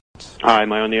Hi,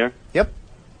 am I on the air? Yep.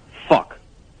 Fuck.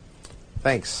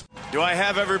 Thanks. Do I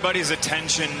have everybody's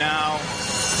attention now?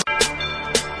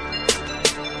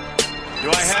 Do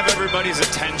I have everybody's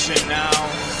attention now?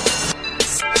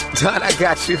 Don, I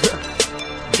got you.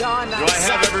 Do I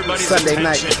have everybody's Sunday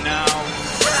attention night. now?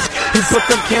 You put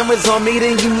them cameras on me,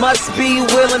 then you must be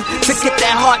willing to get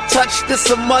that heart touch. This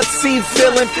a must-see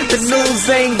feeling. The news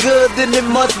ain't good, then it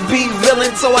must be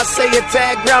villain. So I say a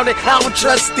tag grounded. I don't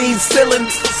trust these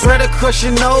ceilings. Spread across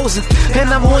your nose,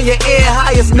 and I'm on your ear.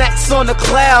 Highest necks on the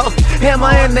cloud.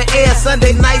 Hammer in the air.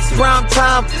 Sunday nights, prime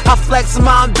time. I flex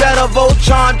mine better.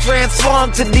 Voltron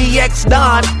transform to DX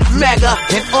Don. Mega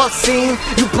and off scene.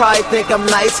 You probably think I'm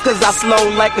nice, cause I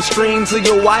slow like a stream to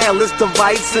your wireless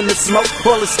device. And the smoke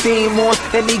all the steam on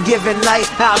any given night.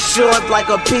 How short like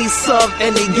a piece of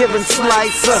any given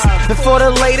slice. And for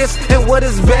the latest and what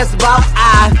is best about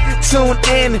I tune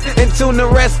in and tune the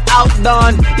rest out.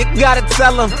 Don, you gotta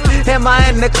tell them, am I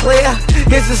in the clear?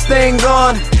 Is this thing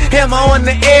on? Am I on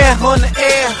the air? On the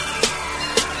air.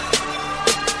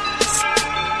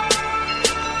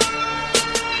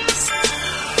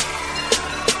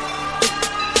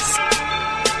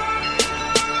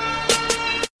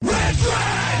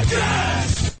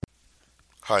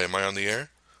 Hi, am I on the air?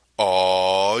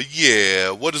 Aw, yeah.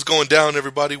 What is going down,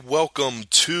 everybody? Welcome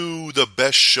to the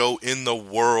best show in the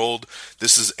world.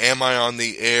 This is Am I on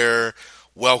the Air?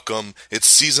 Welcome. It's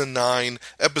Season 9,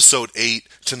 Episode 8.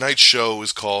 Tonight's show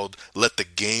is called Let the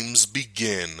Games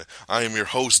Begin. I am your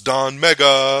host, Don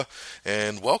Mega,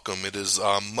 and welcome. It is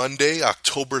Monday,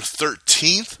 October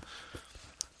 13th.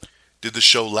 Did the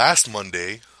show last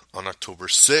Monday on October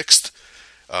 6th.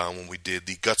 When we did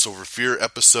the Guts Over Fear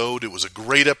episode. It was a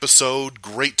great episode,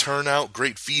 great turnout,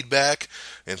 great feedback,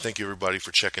 and thank you everybody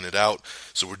for checking it out.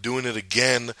 So we're doing it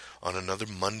again on another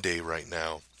Monday right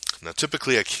now. Now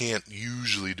typically I can't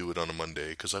usually do it on a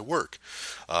Monday because I work.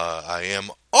 I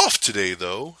am off today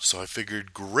though, so I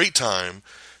figured great time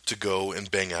to go and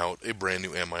bang out a brand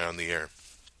new Am I on the Air.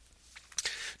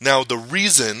 Now the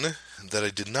reason that I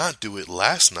did not do it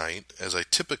last night, as I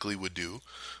typically would do,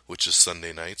 which is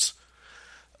Sunday nights,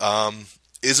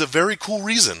 is a very cool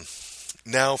reason.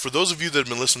 Now, for those of you that have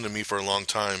been listening to me for a long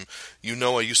time, you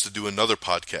know I used to do another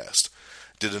podcast.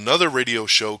 Did another radio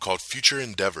show called Future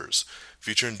Endeavors.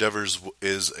 Future Endeavors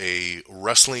is a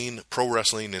pro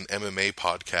wrestling, and MMA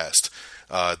podcast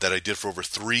that I did for over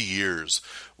 3 years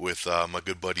with my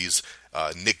good buddies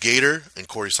Nick Gator and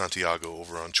Corey Santiago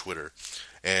over on Twitter.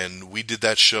 And we did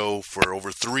that show for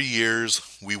over 3 years.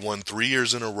 We won 3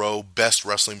 years in a row Best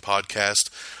Wrestling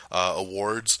Podcast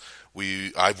awards.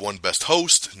 I've won Best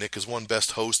Host. Nick has won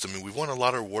Best Host. I mean, we've won a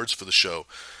lot of awards for the show.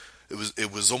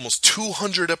 It was almost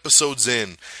 200 episodes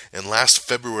in, and last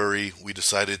February we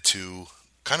decided to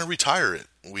kind of retire it.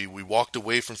 We walked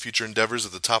away from Future Endeavors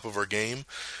at the top of our game,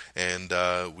 and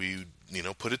we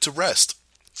put it to rest.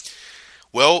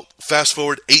 Well, fast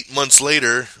forward 8 months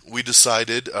later, we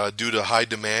decided, due to high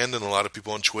demand and a lot of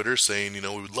people on Twitter saying, we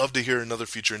would love to hear another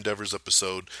Future Endeavors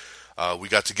episode, we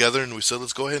got together and we said,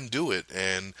 let's go ahead and do it.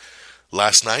 And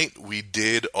last night, we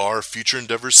did our Future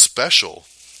Endeavors special,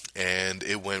 and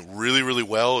it went really, really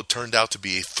well. It turned out to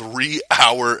be a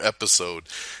 3-hour episode.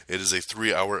 It is a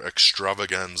 3-hour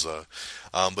extravaganza.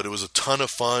 But it was a ton of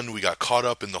fun. We got caught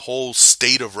up in the whole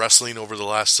state of wrestling over the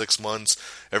last 6 months,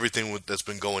 everything that's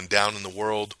been going down in the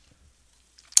world.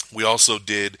 We also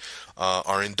did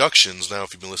our inductions. Now,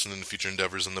 if you've been listening to Future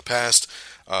Endeavors in the past,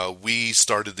 we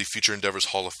started the Future Endeavors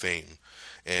Hall of Fame.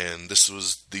 And this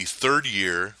was the third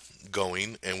year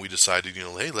going, and we decided,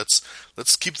 hey,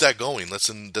 let's keep that going. Let's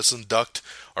induct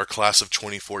our class of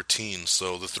 2014.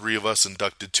 So the three of us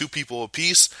inducted 2 people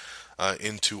apiece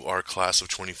into our class of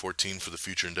 2014 for the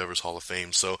Future Endeavors Hall of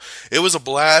Fame. So it was a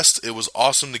blast. It was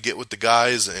awesome to get with the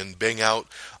guys and bang out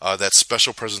that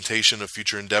special presentation of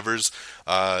Future Endeavors.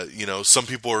 Some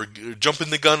people are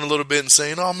jumping the gun a little bit and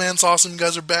saying, oh man, it's awesome, you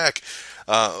guys are back.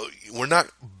 We're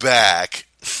not back,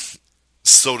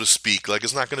 so to speak. Like,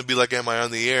 it's not going to be like Am I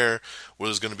on the Air, where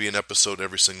there's going to be an episode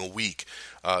every single week.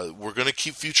 We're going to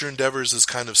keep Future Endeavors as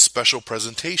kind of special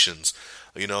presentations.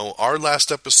 Our last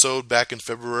episode back in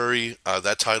February,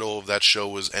 that title of that show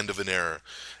was End of an Era.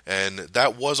 And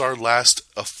that was our last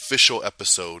official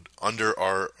episode under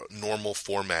our normal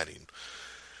formatting.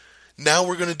 Now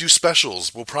we're going to do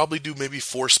specials. We'll probably do maybe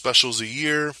 4 specials a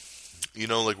year.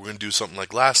 Like we're going to do something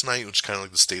like last night, which is kind of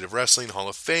like the State of Wrestling Hall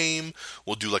of Fame.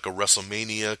 We'll do like a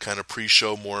WrestleMania kind of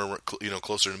pre-show, more,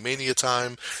 closer to Mania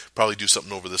time. Probably do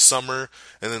something over the summer,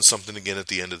 and then something again at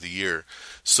the end of the year.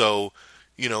 So,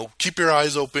 keep your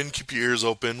eyes open, keep your ears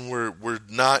open. We're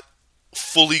not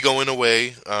fully going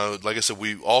away. Like I said,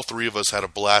 all three of us had a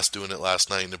blast doing it last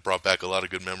night, and it brought back a lot of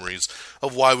good memories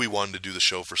of why we wanted to do the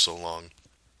show for so long.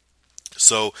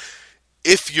 So,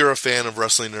 if you're a fan of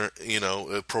wrestling or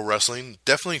pro wrestling,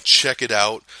 definitely check it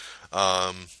out.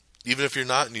 Even if you're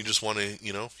not and you just want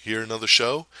to hear another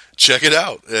show, check it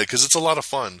out because it's a lot of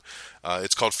fun.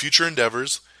 It's called Future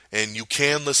Endeavors, and you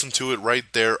can listen to it right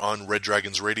there on Red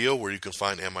Dragons Radio, where you can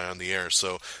find Am I on the Air.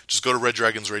 So just go to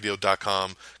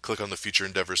reddragonsradio.com, click on the Future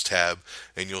Endeavors tab,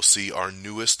 and you'll see our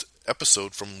newest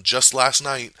episode from just last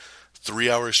night,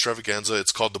 3-hour extravaganza.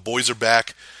 It's called The Boys Are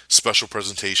Back Special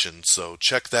Presentation. So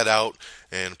check that out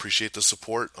and appreciate the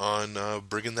support on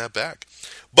bringing that back.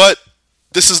 But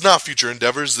this is not Future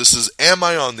Endeavors. This is Am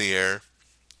I on the Air?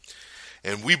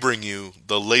 And we bring you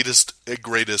the latest and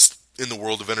greatest in the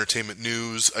world of entertainment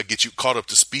news. I get you caught up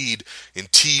to speed in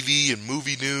TV and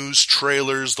movie news,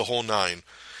 trailers, the whole nine.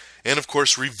 And of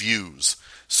course, reviews.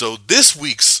 So this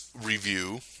week's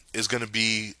review is going to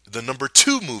be the number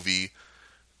 2 movie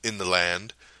in the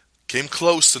land. Came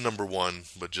close to number 1,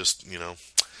 but just,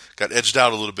 got edged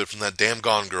out a little bit from that damn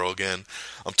Gone Girl again.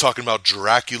 I'm talking about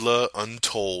Dracula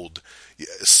Untold.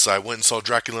 Yes, I went and saw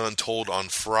Dracula Untold on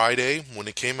Friday when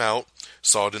it came out.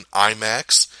 Saw it in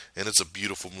IMAX, and it's a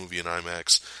beautiful movie in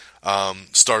IMAX.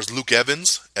 Stars Luke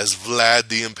Evans as Vlad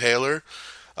the Impaler.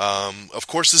 Of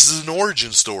course, this is an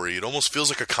origin story. It almost feels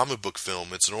like a comic book film.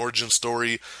 It's an origin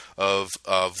story of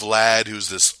Vlad, who's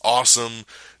this awesome,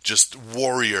 just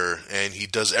warrior, and he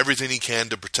does everything he can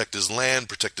to protect his land,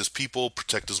 protect his people,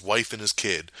 protect his wife and his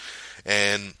kid.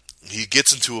 And he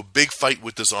gets into a big fight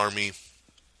with this army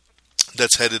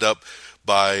that's headed up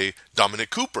by Dominic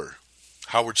Cooper,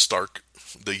 Howard Stark,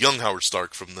 the young Howard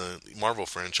Stark from the Marvel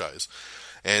franchise.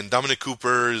 And Dominic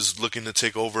Cooper is looking to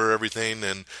take over everything,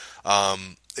 and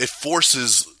it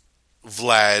forces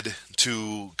Vlad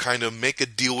to kind of make a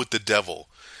deal with the devil.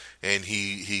 And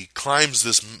he climbs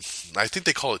this, I think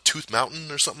they call it Tooth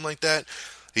Mountain or something like that.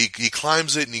 He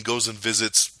climbs it and he goes and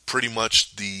visits pretty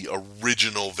much the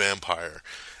original vampire.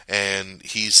 And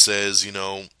he says,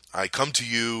 I come to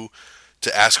you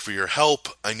to ask for your help.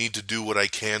 I need to do what I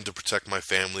can to protect my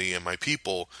family and my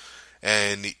people.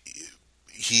 And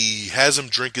he has him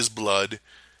drink his blood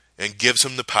and gives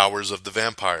him the powers of the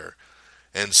vampire.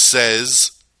 And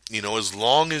says, as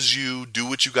long as you do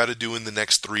what you got to do in the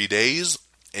next 3 days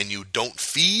and you don't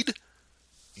feed,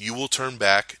 you will turn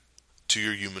back to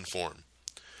your human form.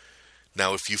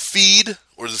 Now, if you feed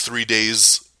or the 3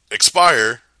 days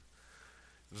expire,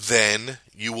 then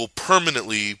you will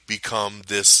permanently become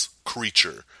this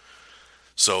creature.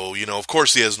 So, of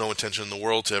course he has no intention in the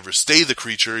world to ever stay the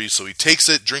creature, so he takes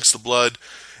it, drinks the blood,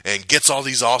 and gets all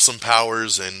these awesome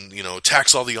powers and,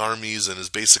 attacks all the armies and is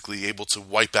basically able to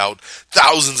wipe out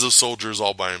thousands of soldiers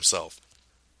all by himself.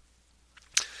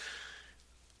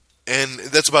 And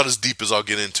that's about as deep as I'll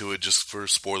get into it just for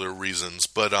spoiler reasons.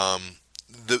 But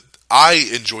I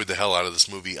enjoyed the hell out of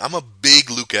this movie. I'm a big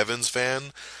Luke Evans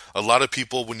fan. A lot of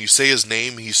people, when you say his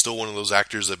name, he's still one of those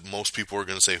actors that most people are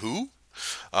going to say, who?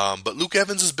 But Luke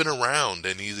Evans has been around,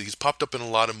 and he's popped up in a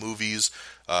lot of movies.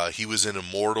 He was in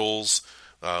Immortals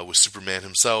with Superman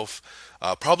himself.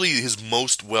 Probably his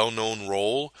most well-known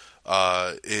role,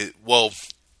 a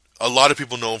lot of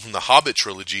people know him from the Hobbit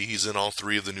trilogy. He's in all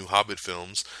 3 of the new Hobbit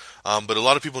films. But a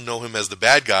lot of people know him as the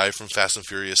bad guy from Fast and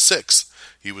Furious 6.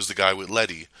 He was the guy with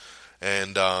Letty.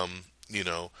 And,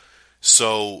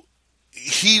 so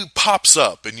he pops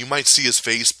up, and you might see his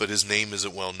face, but his name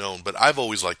isn't well known. But I've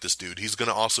always liked this dude. He's going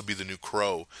to also be the new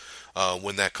Crow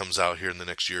when that comes out here in the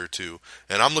next year or two.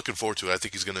 And I'm looking forward to it. I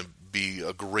think he's going to be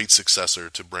a great successor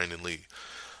to Brandon Lee.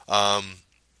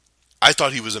 I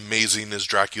thought he was amazing as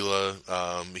Dracula.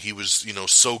 He was,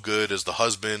 so good as the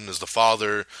husband, as the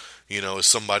father, as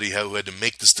somebody who had to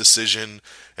make this decision.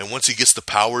 And once he gets the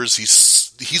powers,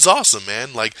 he's awesome,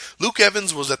 man. Like, Luke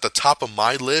Evans was at the top of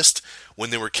my list when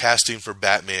they were casting for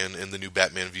Batman in the new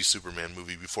Batman v Superman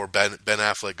movie. Before Ben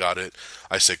Affleck got it,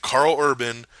 I said Karl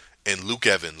Urban and Luke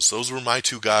Evans. Those were my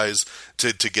 2 guys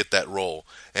to get that role.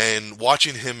 And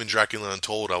watching him in Dracula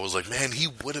Untold, I was like, man, he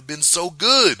would have been so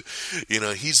good.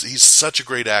 He's such a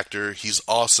great actor. He's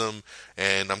awesome.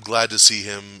 And I'm glad to see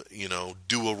him,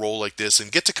 do a role like this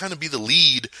and get to kind of be the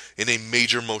lead in a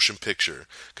major motion picture.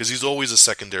 Because he's always a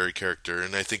secondary character,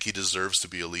 and I think he deserves to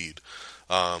be a lead.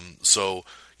 So,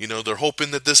 they're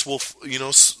hoping that this will,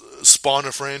 spawn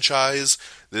a franchise.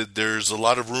 There's a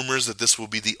lot of rumors that this will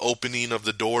be the opening of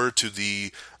the door to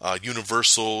the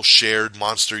Universal shared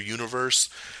monster universe.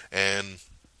 And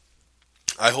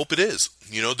I hope it is.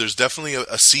 You know, there's definitely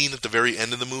a scene at the very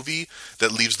end of the movie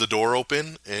that leaves the door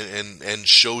open and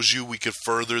shows you we could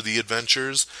further the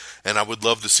adventures. And I would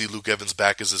love to see Luke Evans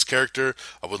back as his character.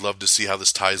 I would love to see how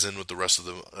this ties in with the rest of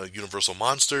the Universal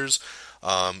monsters.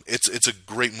 It's a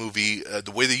great movie.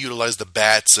 The way they utilize the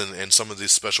bats and some of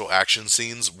these special action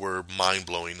scenes were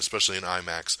mind-blowing, especially in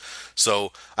IMAX.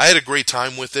 So I had a great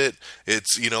time with it.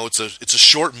 It's a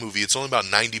short movie. It's only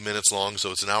about 90 minutes long,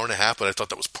 so it's an hour and a half, but I thought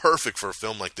that was perfect for a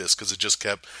film like this because it just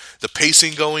kept the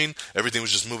pacing going. Everything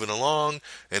was just moving along,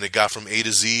 and it got from A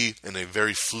to Z in a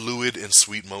very fluid and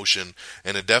sweet motion,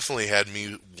 and it definitely had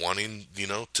me wanting,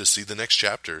 to see the next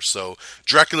chapter. So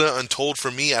Dracula Untold, for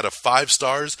me, out of 5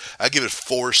 stars, I give it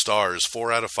 4 stars.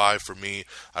 4 out of 5 for me.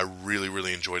 I really,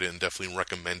 really enjoyed it and definitely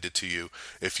recommend it to you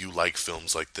if you like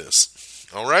films like this.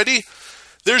 Alrighty?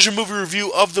 There's your movie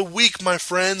review of the week, my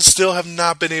friends. Still have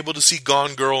not been able to see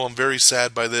Gone Girl. I'm very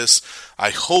sad by this.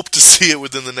 I hope to see it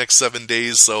within the next 7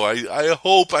 days, so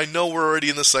I know we're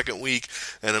already in the second week,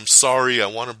 and I'm sorry. I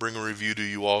want to bring a review to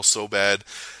you all so bad.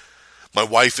 My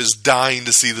wife is dying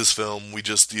to see this film. We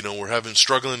just, we're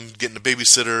struggling getting a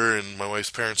babysitter, and my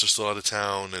wife's parents are still out of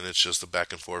town, and it's just a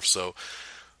back and forth. So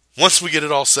once we get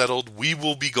it all settled, we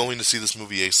will be going to see this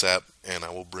movie ASAP, and I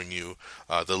will bring you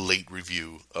the late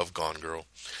review of Gone Girl.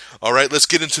 All right, let's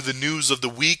get into the news of the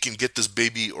week and get this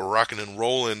baby rocking and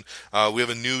rolling. We have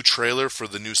a new trailer for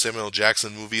the new Samuel L.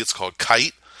 Jackson movie. It's called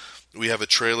Kite. We have a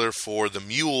trailer for The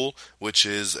Mule, which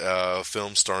is a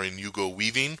film starring Hugo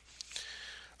Weaving.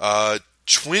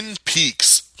 Twin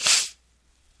Peaks.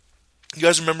 You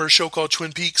guys remember a show called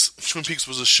Twin Peaks? Twin Peaks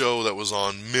was a show that was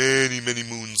on many, many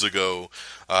moons ago,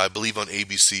 I believe on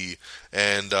ABC,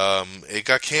 and it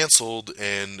got canceled,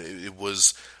 and it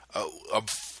was a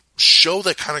show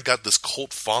that kind of got this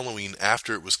cult following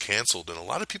after it was canceled, and a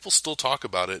lot of people still talk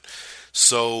about it.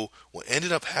 So what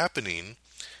ended up happening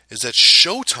is that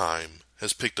Showtime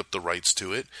has picked up the rights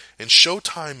to it, and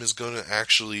Showtime is going to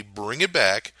actually bring it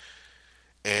back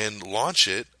and launch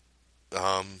it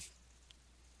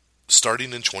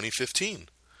starting in 2015.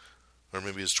 Or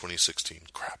maybe it's 2016.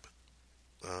 Crap.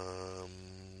 I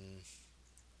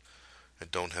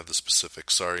don't have the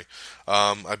specifics, sorry.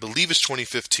 I believe it's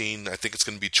 2015. I think it's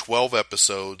going to be 12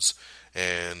 episodes,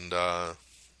 and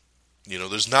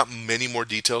there's not many more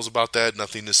details about that.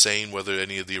 Nothing is saying whether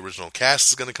any of the original cast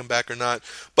is going to come back or not.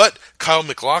 But Kyle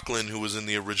MacLachlan, who was in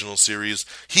the original series,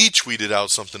 he tweeted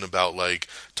out something about,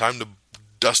 time to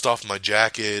dust off my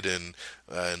jacket and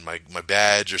my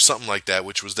badge or something like that,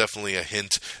 which was definitely a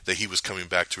hint that he was coming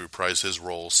back to reprise his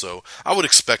role. So I would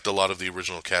expect a lot of the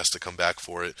original cast to come back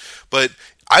for it. But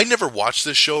I never watched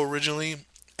this show originally,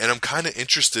 and I'm kind of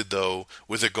interested, though,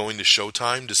 with it going to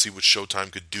Showtime to see what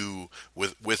Showtime could do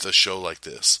with a show like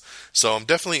this. So I'm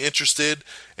definitely interested,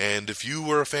 and if you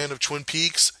were a fan of Twin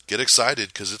Peaks, get excited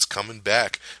because it's coming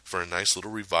back for a nice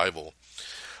little revival.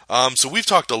 So we've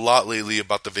talked a lot lately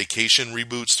about the Vacation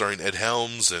reboot starring Ed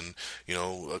Helms and,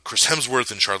 Chris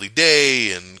Hemsworth and Charlie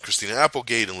Day and Christina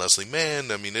Applegate and Leslie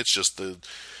Mann. I mean, it's just the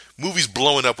movie's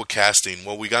blowing up with casting.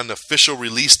 Well, we got an official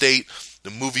release date.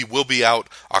 The movie will be out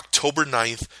October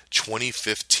 9th,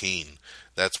 2015.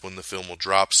 That's when the film will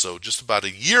drop. So just about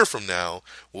a year from now,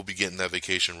 we'll be getting that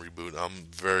Vacation reboot. I'm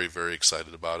very, very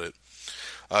excited about it.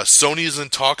 Sony is in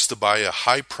talks to buy a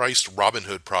high-priced Robin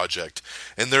Hood project,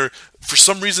 and for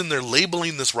some reason they're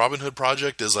labeling this Robin Hood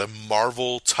project as a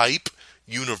Marvel-type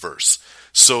universe.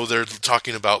 So they're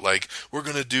talking about we're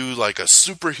going to do a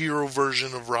superhero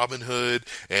version of Robin Hood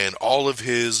and all of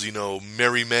his,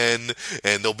 merry men,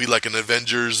 and there'll be an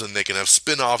Avengers, and they can have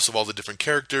spin-offs of all the different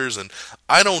characters, and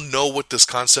I don't know what this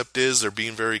concept is. They're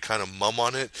being very kind of mum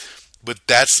on it. But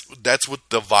that's what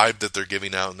the vibe that they're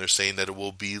giving out, and they're saying that it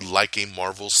will be like a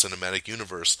Marvel Cinematic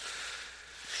Universe.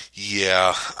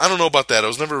 Yeah, I don't know about that. I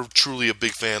was never truly a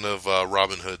big fan of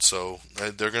Robin Hood, so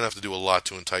they're going to have to do a lot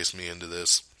to entice me into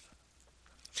this.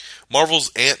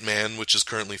 Marvel's Ant-Man, which is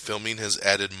currently filming, has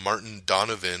added Martin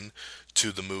Donovan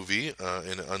to the movie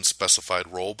in an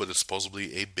unspecified role, but it's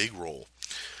supposedly a big role.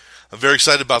 I'm very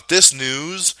excited about this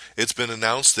news. It's been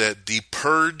announced that The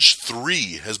Purge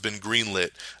 3 has been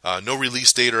greenlit. No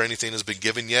release date or anything has been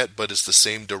given yet, but it's the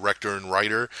same director and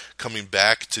writer coming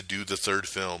back to do the third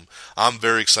film. I'm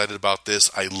very excited about this.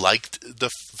 I liked the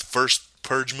first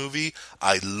Purge movie.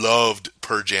 I loved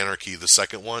Purge Anarchy, the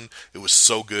second one. It was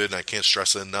so good, and I can't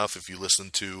stress it enough. If you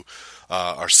listen to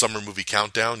our summer movie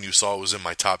countdown, you saw it was in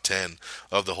my top 10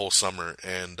 of the whole summer.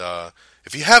 And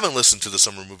if you haven't listened to the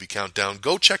Summer Movie Countdown,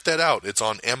 go check that out. It's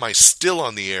on Am I Still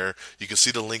on the Air? You can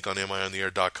see the link on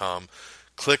amiontheair.com.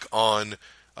 Click on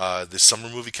the summer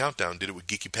movie countdown. Did it with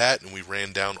Geeky Pat, and we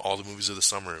ran down all the movies of the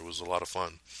summer. It was a lot of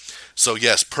fun. So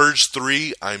yes, Purge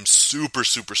 3, I'm super,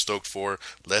 super stoked for.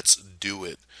 Let's do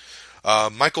it.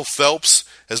 Michael Phelps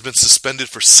has been suspended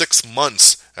for 6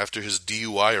 months after his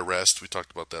DUI arrest. We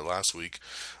talked about that last week.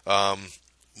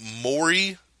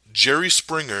 Maury, Jerry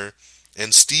Springer,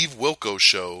 and Steve Wilkos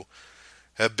show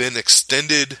have been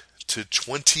extended to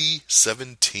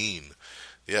 2017.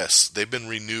 Yes, they've been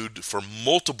renewed for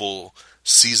multiple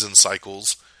season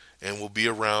cycles and will be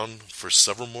around for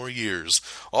several more years.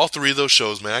 All 3 of those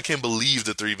shows, man, I can't believe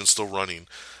that they're even still running.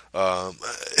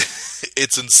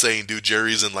 It's insane, dude.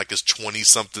 Jerry's in like his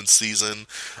 20-something season.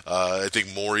 I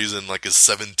think Maury's in like his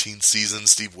 17th season.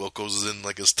 Steve Wilkos is in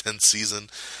like his 10th season.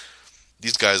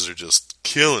 These guys are just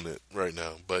killing it right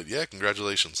now. But yeah,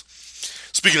 congratulations.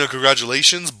 Speaking of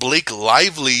congratulations, Blake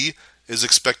Lively is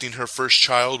expecting her first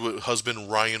child with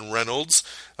husband Ryan Reynolds.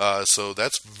 So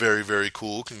that's very, very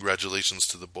cool. Congratulations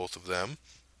to the both of them.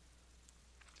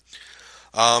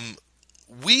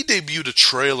 We debuted a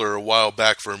trailer a while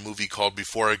back for a movie called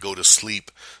Before I Go to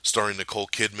Sleep, starring Nicole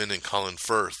Kidman and Colin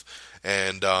Firth.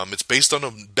 And it's based on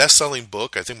a best-selling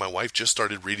book. I think my wife just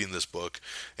started reading this book.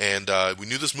 And we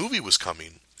knew this movie was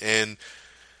coming. And,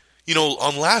 you know,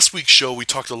 on last week's show, we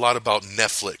talked a lot about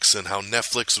Netflix and how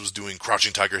Netflix was doing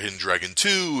Crouching Tiger, Hidden Dragon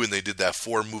 2, and they did that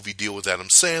 4-movie deal with Adam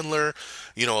Sandler.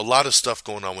 You know, a lot of stuff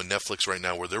going on with Netflix right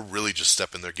now where they're really just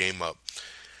stepping their game up.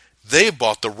 They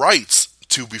bought the rights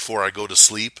to Before I Go to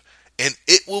Sleep, and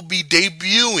it will be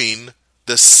debuting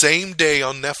the same day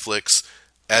on Netflix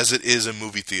as it is in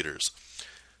movie theaters.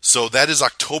 So that is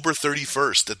October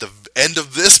 31st. At the end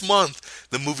of this month,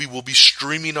 the movie will be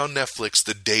streaming on Netflix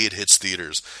the day it hits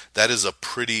theaters. That is a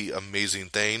pretty amazing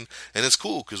thing, and it's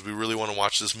cool because we really want to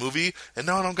watch this movie, and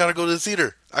now I don't got to go to the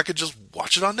theater. I could just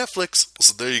watch it on Netflix.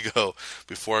 So there you go.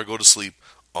 Before I Go to Sleep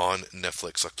on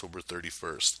Netflix, October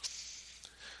 31st.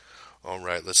 All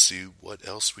right, let's see what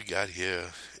else we got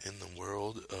here in the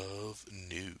world of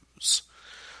news.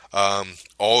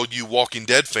 All you Walking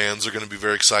Dead fans are going to be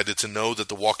very excited to know that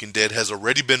The Walking Dead has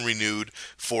already been renewed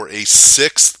for a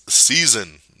 6th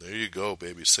season. There you go,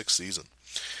 baby, 6th season.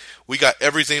 We got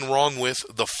everything wrong with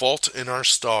The Fault in Our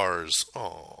Stars.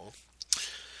 Aww.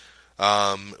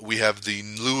 We have the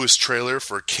newest trailer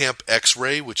for Camp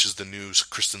X-Ray, which is the new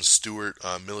Kristen Stewart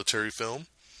military film.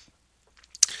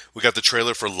 We got the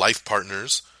trailer for Life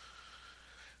Partners.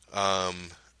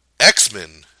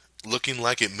 X-Men, looking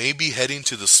like it may be heading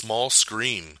to the small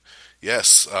screen.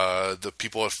 Yes, the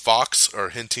people at Fox are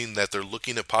hinting that they're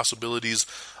looking at possibilities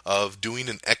of doing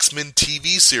an X-Men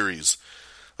TV series.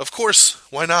 Of course,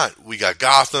 why not? We got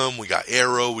Gotham, we got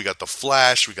Arrow, we got The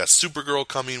Flash, we got Supergirl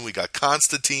coming, we got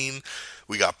Constantine,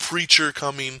 we got Preacher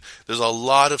coming. There's a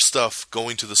lot of stuff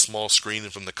going to the small screen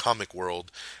and from the comic world.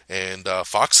 And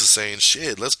Fox is saying,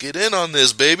 shit, let's get in on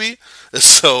this, baby.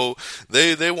 So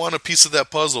they want a piece of that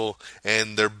puzzle.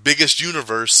 And their biggest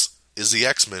universe is the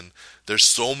X-Men. There's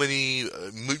so many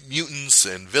mutants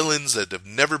and villains that have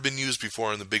never been used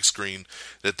before on the big screen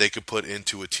that they could put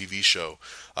into a TV show.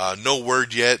 No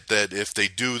word yet that if they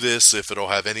do this, if it'll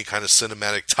have any kind of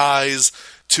cinematic ties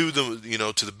to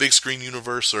the big screen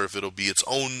universe, or if it'll be its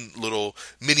own little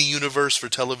mini universe for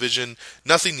television.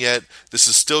 Nothing yet. This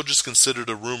is still just considered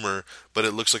a rumor, but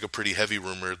it looks like a pretty heavy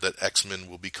rumor that X-Men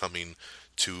will be coming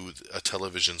to a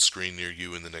television screen near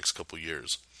you in the next couple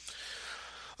years.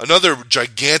 Another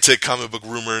gigantic comic book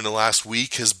rumor in the last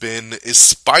week has been, is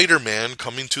Spider-Man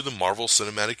coming to the Marvel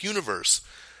Cinematic Universe?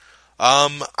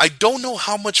 I don't know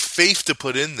how much faith to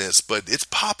put in this, but it's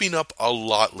popping up a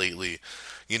lot lately.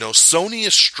 You know, Sony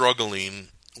is struggling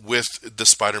with the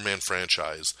Spider-Man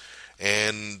franchise.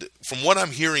 And from what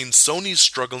I'm hearing, Sony's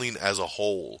struggling as a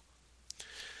whole.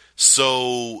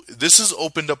 So this has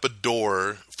opened up a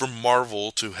door for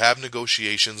Marvel to have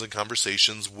negotiations and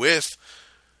conversations with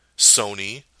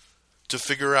Sony to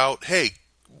figure out, hey,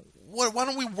 why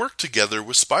don't we work together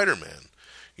with Spider-Man?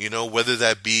 You know, whether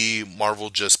that be Marvel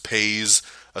just pays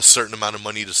a certain amount of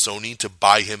money to Sony to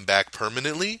buy him back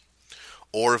permanently,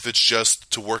 or if it's just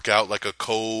to work out like a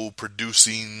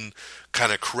co-producing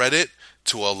kind of credit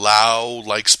to allow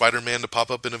like Spider-Man to pop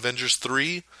up in Avengers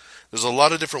 3. There's a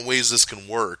lot of different ways this can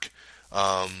work.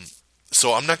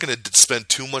 So I'm not going to spend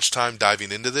too much time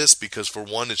diving into this because, for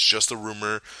one, it's just a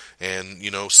rumor, and,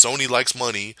 you know, Sony likes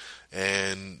money,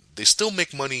 and they still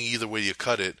make money either way you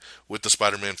cut it with the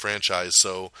Spider-Man franchise,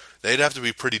 so they'd have to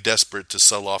be pretty desperate to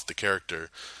sell off the character.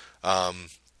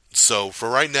 So for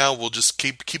right now, we'll just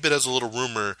keep it as a little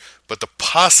rumor, but the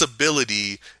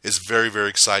possibility is very, very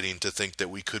exciting to think that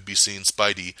we could be seeing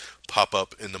Spidey pop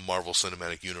up in the Marvel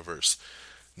Cinematic Universe.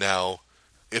 Now,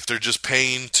 if they're just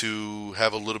paying to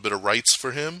have a little bit of rights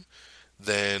for him,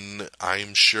 then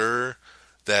I'm sure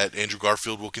that Andrew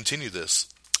Garfield will continue this.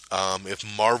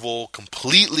 If Marvel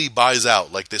completely buys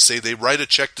out, like they say, they write a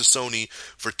check to Sony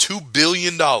for $2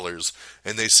 billion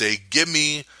and they say, give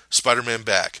me Spider-Man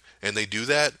back, and they do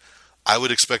that, I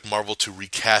would expect Marvel to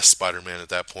recast Spider-Man at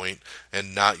that point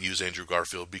and not use Andrew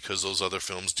Garfield, because those other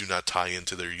films do not tie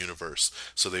into their universe.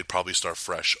 So they'd probably start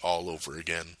fresh all over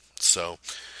again. So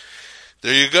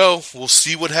there you go. We'll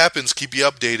see what happens. Keep you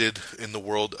updated in the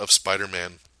world of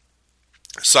Spider-Man.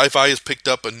 Sci-Fi has picked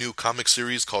up a new comic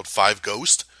series called Five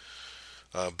Ghost,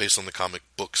 based on the comic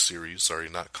book series. Sorry,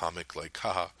 not comic, like,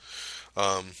 haha.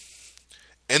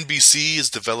 NBC is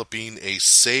developing a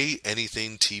Say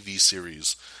Anything TV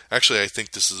series. Actually, I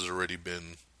think this has already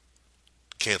been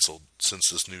canceled since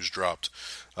this news dropped.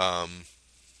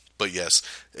 But yes,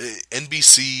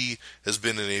 NBC has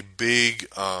been in a big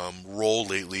role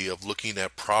lately of looking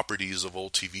at properties of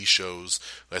old TV shows.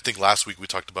 I think last week we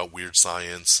talked about Weird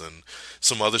Science and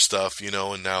some other stuff,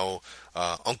 and now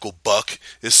Uncle Buck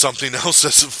is something else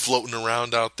that's floating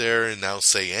around out there, and now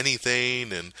Say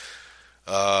Anything, and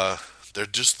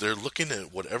they're looking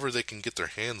at whatever they can get their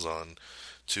hands on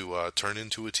to turn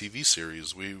into a TV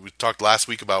series. We talked last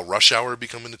week about Rush Hour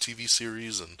becoming a TV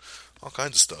series and all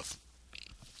kinds of stuff.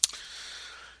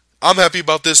 I'm happy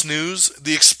about this news.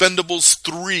 The Expendables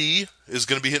 3 is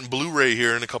going to be hitting Blu-ray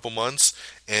here in a couple months,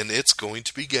 and it's going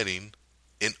to be getting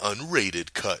an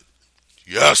unrated cut.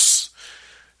 Yes!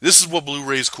 This is what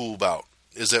Blu-ray is cool about,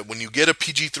 is that when you get a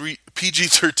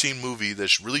PG-13 movie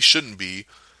that really shouldn't be,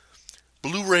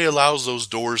 Blu-ray allows those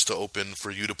doors to open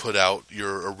for you to put out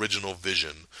your original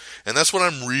vision. And that's what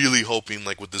I'm really hoping,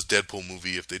 like with this Deadpool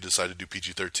movie, if they decide to do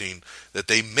PG-13, that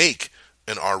they make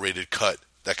an R-rated cut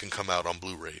that can come out on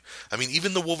Blu-ray. I mean,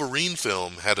 even the Wolverine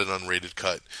film had an unrated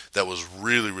cut that was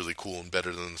really, really cool and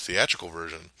better than the theatrical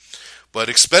version. But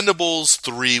Expendables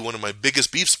 3, one of my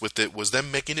biggest beefs with it was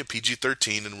them making it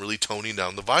PG-13 and really toning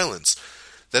down the violence.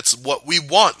 That's what we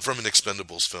want from an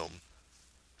Expendables film.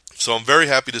 So I'm very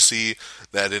happy to see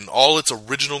that in all its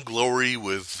original glory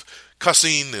with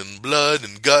cussing and blood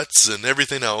and guts and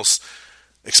everything else,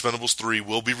 Expendables 3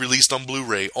 will be released on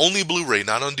Blu-ray, only Blu-ray,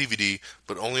 not on DVD,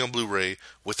 but only on Blu-ray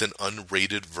with an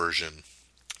unrated version.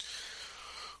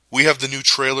 We have the new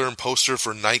trailer and poster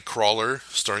for Nightcrawler,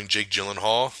 starring Jake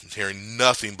Gyllenhaal. I'm hearing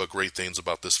nothing but great things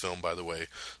about this film, by the way.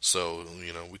 So,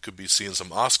 we could be seeing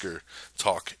some Oscar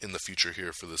talk in the future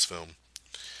here for this film.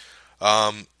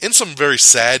 In some very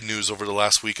sad news over the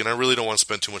last week, and I really don't want to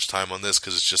spend too much time on this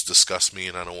because it's just disgusts me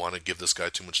and I don't want to give this guy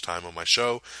too much time on my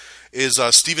show, is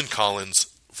Stephen Collins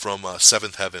from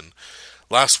Seventh Heaven.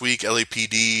 Last week,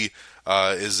 LAPD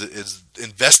is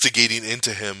investigating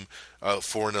into him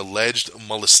for an alleged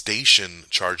molestation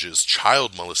charges,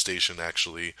 child molestation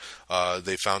actually.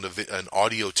 They found an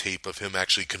audio tape of him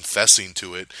actually confessing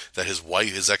to it that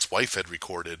his ex-wife had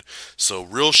recorded. So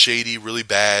real shady, really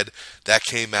bad. That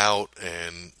came out,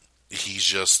 and he's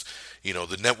just,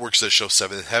 the networks that show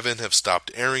Seventh Heaven have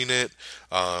stopped airing it.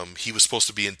 He was supposed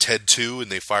to be in Ted 2,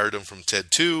 and they fired him from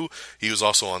Ted 2. He was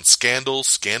also on Scandal.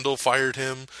 Scandal fired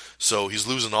him. So he's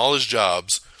losing all his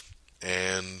jobs,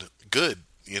 and good.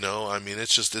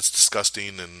 It's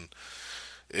disgusting, and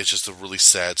it's just a really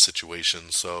sad situation.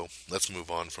 So let's move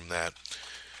on from that.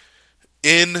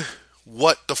 In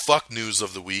what the fuck news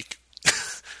of the week,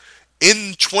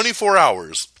 in 24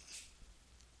 hours,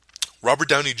 Robert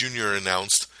Downey Jr.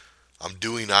 announced, I'm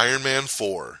doing Iron Man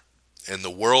 4. And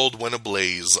the world went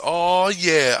ablaze. Oh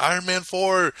yeah, Iron Man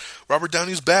 4. Robert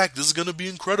Downey's back. This is going to be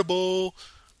incredible.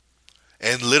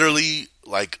 And literally,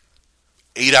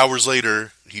 8 hours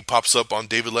later, he pops up on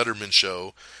David Letterman's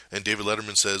show, and David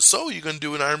Letterman says, "So, you gonna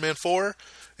do an Iron Man 4?"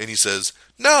 And he says,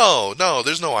 "No,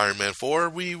 there's no Iron Man 4.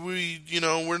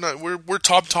 We're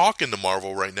top talking to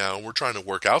Marvel right now. We're trying to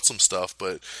work out some stuff,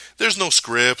 but there's no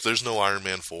script. There's no Iron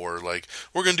Man 4.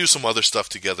 We're gonna do some other stuff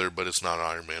together, but it's not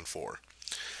Iron Man 4."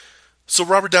 So,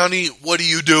 Robert Downey, what are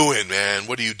you doing, man?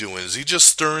 What are you doing? Is he just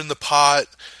stirring the pot?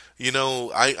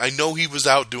 I know he was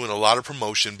out doing a lot of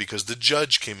promotion because The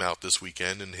Judge came out this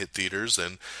weekend and hit theaters,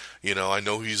 and, I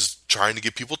know he's trying to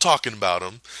get people talking about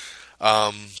him.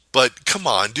 But come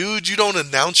on, dude, you don't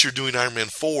announce you're doing Iron Man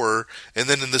 4 and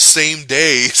then in the same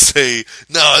day say,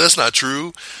 no, that's not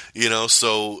true.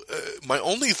 So my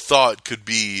only thought could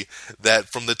be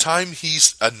that from the time he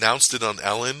announced it on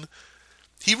Ellen,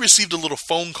 he received a little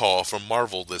phone call from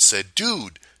Marvel that said,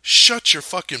 dude, shut your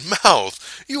fucking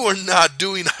mouth. You are not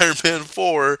doing Iron Man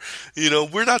 4.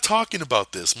 We're not talking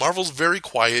about this. Marvel's very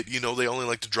quiet. They only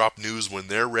like to drop news when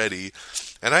they're ready.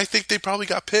 And I think they probably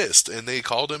got pissed. And they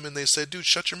called him and they said, dude,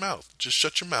 shut your mouth. Just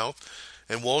shut your mouth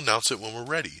and we'll announce it when we're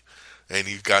ready. And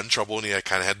he got in trouble, and he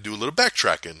kind of had to do a little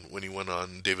backtracking when he went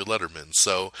on David Letterman.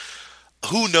 So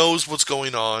who knows what's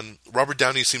going on? Robert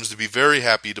Downey seems to be very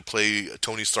happy to play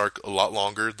Tony Stark a lot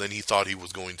longer than he thought he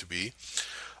was going to be.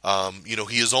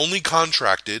 He is only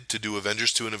contracted to do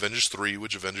Avengers 2 and Avengers 3,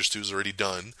 which Avengers 2 is already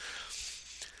done.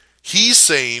 He's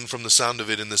saying, from the sound of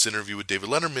it in this interview with David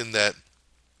Letterman, that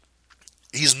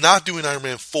he's not doing Iron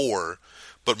Man 4,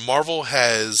 but Marvel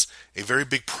has a very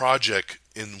big project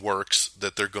in works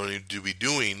that they're going to be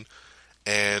doing,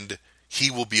 and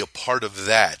he will be a part of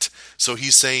that. So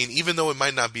he's saying, even though it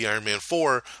might not be Iron Man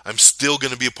 4, I'm still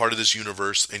going to be a part of this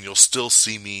universe, and you'll still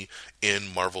see me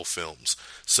in Marvel films.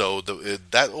 So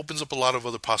that opens up a lot of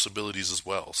other possibilities as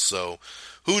well. So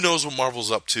who knows what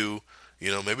Marvel's up to?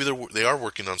 Maybe they are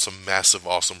working on some massive,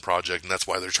 awesome project, and that's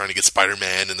why they're trying to get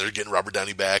Spider-Man, and they're getting Robert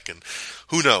Downey back, and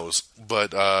who knows?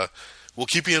 But we'll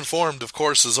keep you informed, of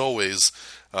course, as always,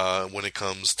 when it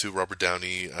comes to Robert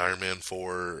Downey, Iron Man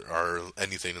 4, or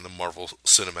anything in the Marvel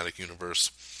Cinematic Universe.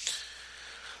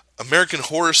 American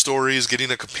Horror Story is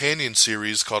getting a companion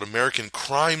series called American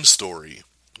Crime Story,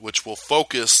 which will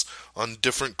focus on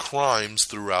different crimes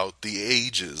throughout the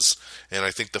ages. And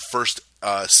I think the first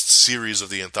series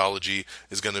of the anthology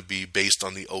is going to be based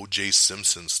on the O.J.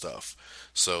 Simpson stuff.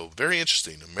 So, very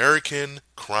interesting. American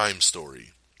Crime Story.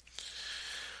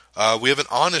 We have an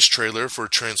honest trailer for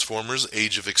Transformers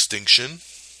Age of Extinction.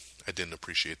 I didn't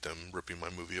appreciate them ripping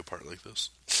my movie apart like this.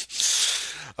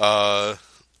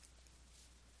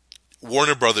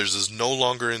 Warner Brothers is no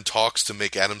longer in talks to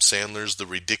make Adam Sandler's The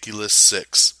Ridiculous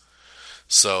Six.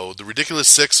 So, The Ridiculous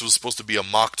Six was supposed to be a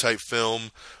mock-type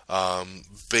film,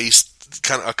 based,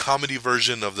 kind of a comedy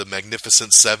version of The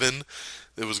Magnificent Seven.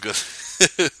 It was good.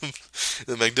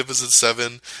 The Magnificent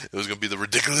Seven. It was going to be The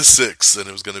Ridiculous Six, and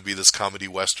it was going to be this comedy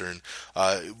western.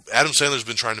 Adam Sandler's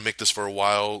been trying to make this for a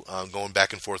while, going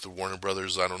back and forth with Warner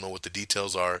Brothers. I don't know what the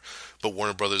details are, but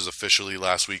Warner Brothers officially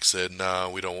last week said, "No,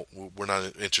 we're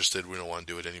not interested. We don't want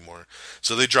to do it anymore."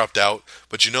 So they dropped out.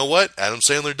 But you know what? Adam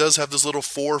Sandler does have this little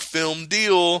 4-film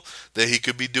deal that he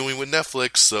could be doing with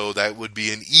Netflix, so that would be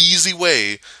an easy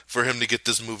way for him to get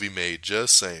this movie made.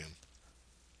 Just saying.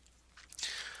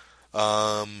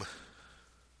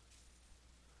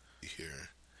 Here.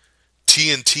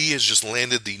 TNT has just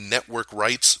landed the network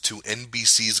rights to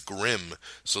NBC's Grimm,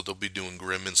 so they'll be doing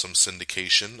Grimm in some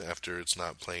syndication after it's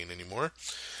not playing anymore.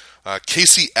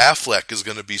 Casey Affleck is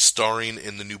going to be starring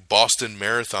in the new Boston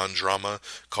Marathon drama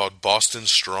called Boston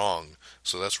Strong,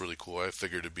 so that's really cool. I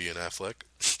figured it'd be an Affleck.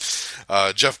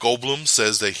 Jeff Goldblum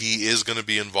says that he is going to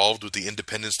be involved with the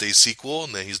Independence Day sequel,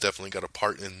 and that he's definitely got a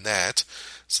part in that,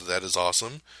 so that is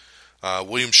awesome.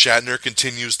 William Shatner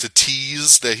continues to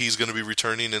tease that he's going to be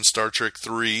returning in Star Trek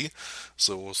 3,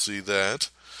 so we'll see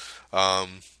that.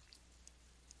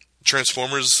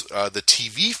 Transformers, the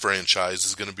TV franchise,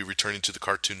 is going to be returning to the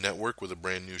Cartoon Network with a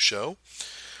brand new show.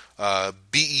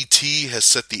 BET has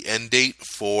set the end date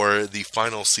for the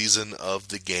final season of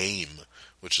The Game,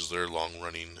 which is their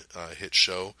long-running hit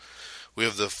show. We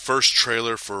have the first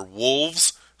trailer for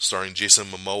Wolves, starring Jason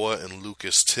Momoa and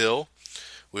Lucas Till.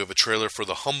 We have a trailer for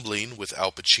The Humbling with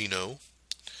Al Pacino.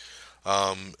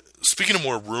 Speaking of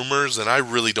more rumors, and I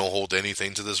really don't hold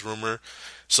anything to this rumor,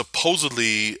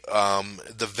 supposedly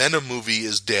the Venom movie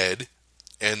is dead,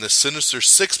 and the Sinister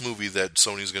Six movie that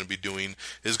Sony's going to be doing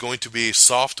is going to be a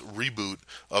soft reboot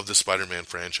of the Spider-Man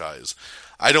franchise.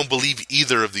 I don't believe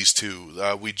either of these two.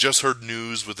 We just heard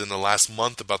news within the last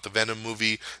month about the Venom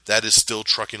movie. That is still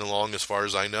trucking along as far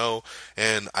as I know.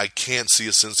 And I can't see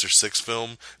a Sinister Six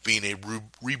film being a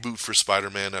reboot for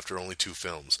Spider-Man after only 2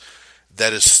 films.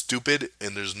 That is stupid,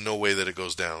 and there's no way that it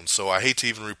goes down. So I hate to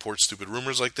even report stupid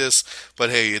rumors like this, but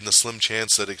hey, in the slim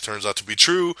chance that it turns out to be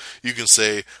true, you can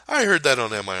say, I heard that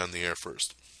on Am I on the Air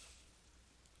first.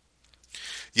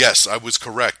 Yes, I was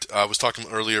correct. I was talking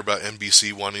earlier about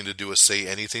NBC wanting to do a Say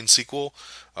Anything sequel,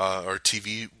 or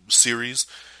TV series,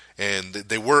 and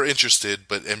they were interested,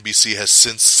 but NBC has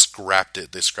since scrapped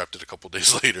it. They scrapped it a couple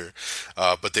days later.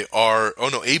 But they are... Oh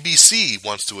no, ABC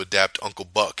wants to adapt Uncle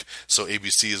Buck, so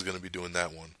ABC is going to be doing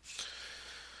that one.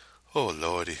 Oh,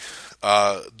 lordy.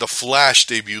 The Flash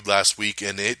debuted last week,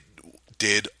 and it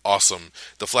did awesome.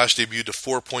 The Flash debuted to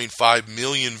 4.5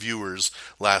 million viewers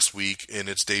last week in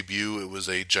its debut. It was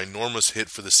a ginormous hit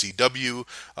for the CW.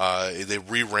 They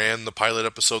reran the pilot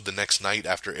episode the next night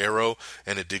after Arrow,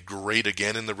 and it did great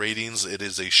again in the ratings. It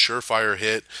is a surefire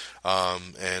hit,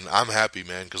 and I'm happy,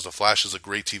 man, because The Flash is a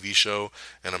great TV show,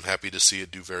 and I'm happy to see it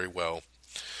do very well.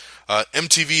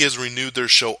 MTV has renewed their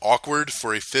show Awkward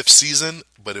for a 5th season,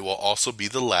 but it will also be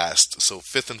the last. So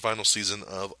 5th and final season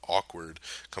of Awkward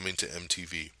coming to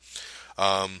MTV.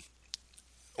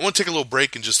 I want to take a little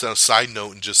break and just on a side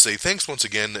note and just say thanks once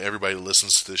again to everybody that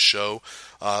listens to this show.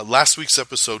 Last week's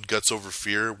episode, Guts Over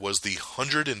Fear, was the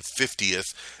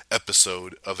 150th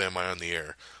episode of Am I on the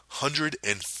Air?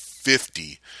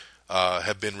 150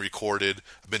 have been recorded.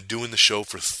 I've been doing the show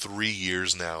for 3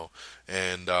 years now,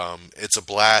 and it's a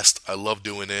blast. I love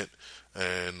doing it,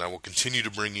 and I will continue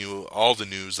to bring you all the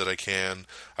news that I can.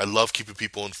 I love keeping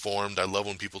people informed. I love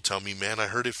when people tell me, man, I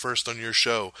heard it first on your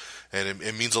show, and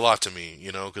it means a lot to me,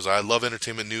 because I love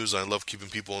entertainment news, and I love keeping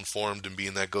people informed and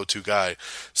being that go-to guy.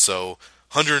 So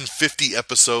 150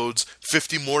 episodes,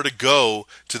 50 more to go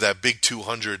to that big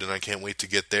 200, and I can't wait to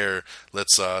get there.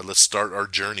 Let's start our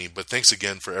journey. But thanks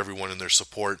again for everyone and their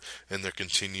support and their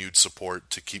continued support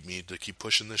to keep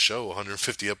pushing this show.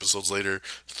 150 episodes later,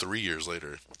 3 years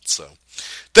later. So,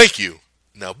 thank you.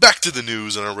 Now back to the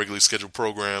news on our regularly scheduled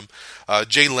program.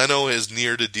 Jay Leno is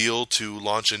neared a deal to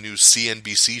launch a new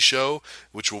CNBC show,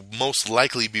 which will most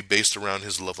likely be based around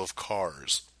his love of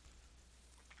cars.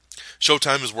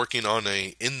 Showtime is working on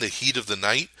a In the Heat of the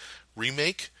Night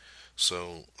remake,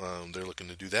 so they're looking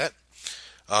to do that.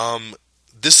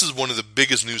 This is one of the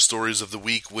biggest news stories of the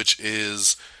week, which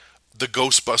is the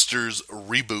Ghostbusters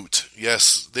reboot.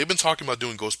 Yes, they've been talking about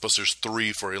doing Ghostbusters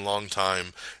 3 for a long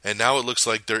time, and now it looks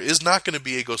like there is not going to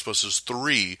be a Ghostbusters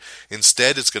 3.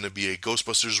 Instead, it's going to be a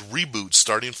Ghostbusters reboot,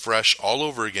 starting fresh all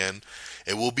over again.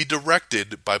 It will be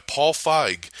directed by Paul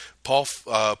Feig. Paul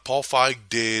Feig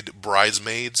did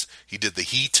Bridesmaids. He did The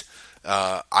Heat.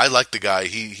 I like the guy.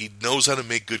 He knows how to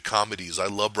make good comedies. I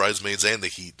love Bridesmaids and The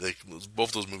Heat.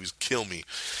 Both those movies kill me.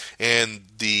 And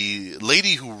the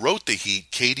lady who wrote The Heat,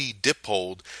 Katie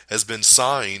Dippold, has been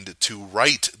signed to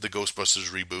write the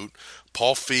Ghostbusters reboot.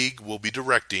 Paul Feig will be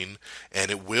directing, and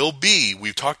it will be,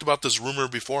 we've talked about this rumor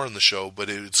before on the show, but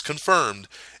it's confirmed,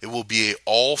 it will be an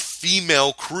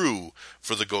all-female crew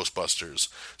for the Ghostbusters.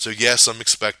 So yes, I'm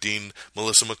expecting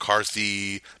Melissa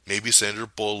McCarthy, maybe Sandra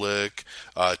Bullock,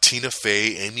 Tina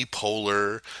Fey, Amy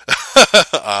Poehler,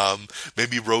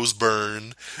 maybe Rose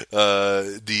Byrne,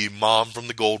 the mom from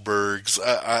the Goldbergs.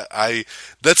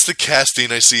 That's the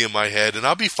casting I see in my head, and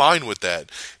I'll be fine with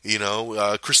that.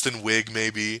 Kristen Wiig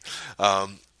maybe.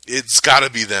 It's got to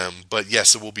be them, but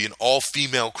yes, it will be an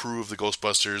all-female crew of the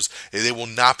Ghostbusters. They will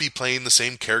not be playing the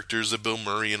same characters that Bill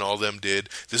Murray and all them did.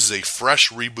 This is a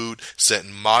fresh reboot set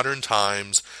in modern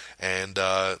times, and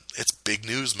it's big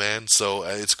news, man. So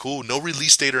it's cool. No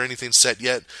release date or anything set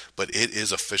yet, but it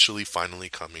is officially finally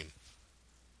coming.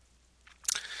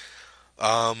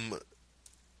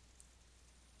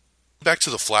 Back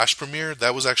to the Flash premiere,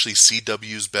 that was actually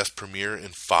CW's best premiere in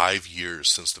 5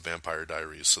 years since The Vampire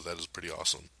Diaries, so that is pretty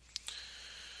awesome.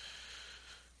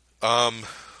 Got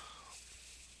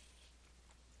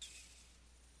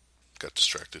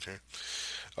distracted here.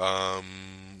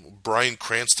 Bryan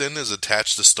Cranston is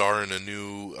attached to star in a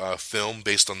new film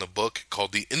based on the book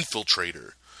called The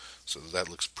Infiltrator, so that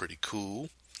looks pretty cool.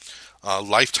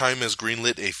 Lifetime has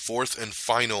greenlit a fourth and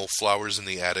final Flowers in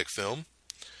the Attic film.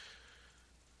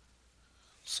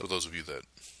 So those of you that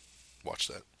watch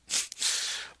that.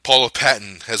 Paula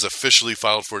Patton has officially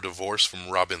filed for divorce from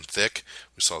Robin Thicke.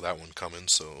 We saw that one coming,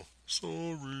 so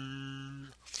sorry.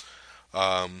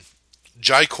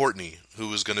 Jai Courtney,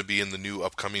 who is going to be in the new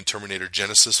upcoming Terminator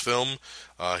Genisys film.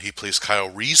 He plays Kyle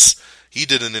Reese. He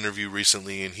did an interview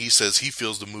recently, and he says he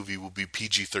feels the movie will be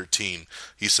PG-13.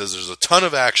 He says there's a ton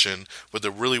of action, but there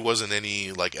really wasn't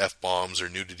any like F-bombs or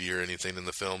nudity or anything in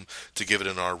the film to give it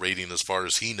an R rating as far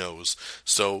as he knows.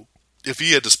 So if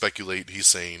he had to speculate, he's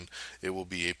saying it will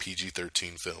be a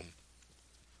PG-13 film.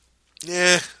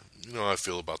 Yeah, you know how I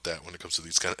feel about that when it comes to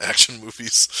these kind of action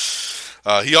movies.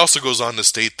 He also goes on to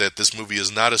state that this movie is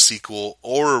not a sequel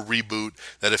or a reboot,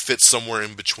 that it fits somewhere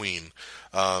in between.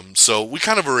 So we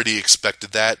kind of already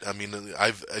expected that. I mean,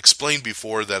 I've explained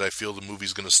before that I feel the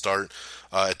movie's going to start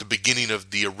at the beginning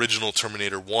of the original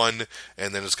Terminator 1,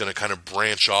 and then it's going to kind of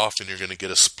branch off, and you're going to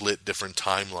get a split different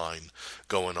timeline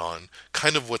going on.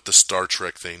 Kind of what the Star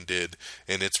Trek thing did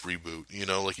in its reboot. You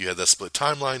know, like you had that split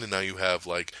timeline, and now you have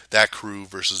like that crew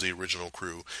versus the original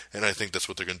crew. And I think that's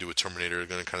what they're going to do with Terminator. They're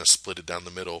going to kind of split it down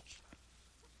the middle.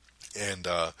 And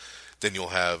then you'll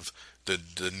have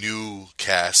the new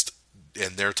cast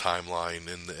and their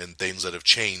timeline and things that have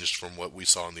changed from what we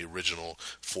saw in the original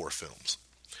 4 films.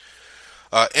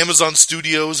 Amazon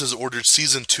Studios has ordered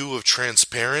season 2 of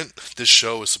Transparent. This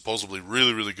show is supposedly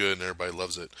really, really good, and everybody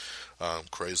loves it.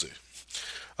 Crazy.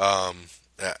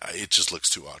 It just looks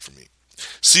too odd for me.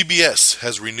 CBS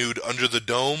has renewed Under the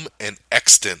Dome and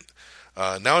Extant.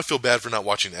 Now I feel bad for not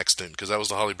watching Extant, because that was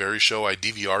the Holly Berry show. I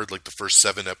DVR'd like the first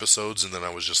 7 episodes, and then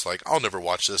I was just like, I'll never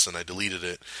watch this, and I deleted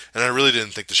it. And I really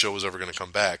didn't think the show was ever going to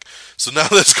come back. So now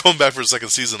that it's going back for a second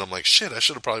season, I'm like, shit, I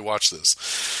should have probably watched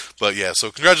this. But yeah, so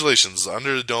congratulations.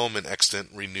 Under the Dome and Extant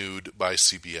renewed by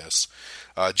CBS.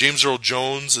 James Earl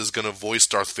Jones is going to voice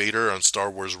Darth Vader on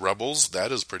Star Wars Rebels.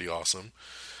 That is pretty awesome.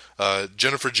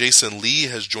 Jennifer Jason Leigh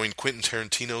has joined Quentin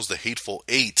Tarantino's The Hateful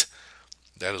Eight.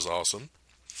 That is awesome.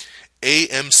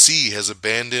 AMC has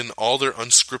abandoned all their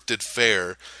unscripted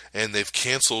fare, and they've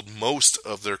canceled most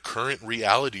of their current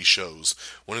reality shows.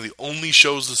 One of the only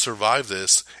shows to survive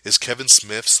this is Kevin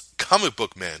Smith's Comic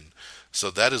Book Men.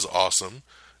 So that is awesome.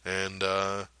 And,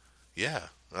 yeah,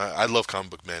 I love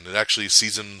Comic Book Men. It actually,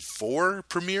 season 4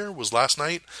 premiere was last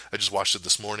night. I just watched it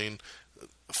this morning.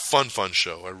 Fun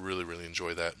show. I really, really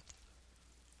enjoy that.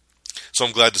 So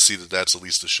I'm glad to see that that's at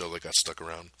least a show that got stuck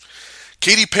around.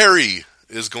 Katy Perry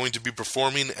is going to be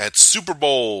performing at Super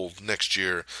Bowl next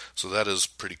year. So that is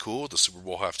pretty cool, the Super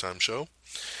Bowl halftime show.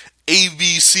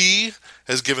 ABC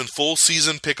has given full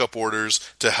season pickup orders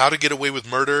to How to Get Away with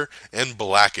Murder and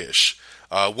Blackish.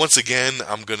 Once again,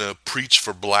 I'm going to preach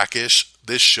for Blackish.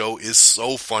 This show is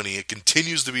so funny. It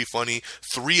continues to be funny.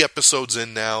 3 episodes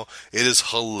in now. It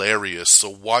is hilarious. So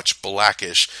watch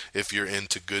Blackish if you're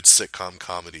into good sitcom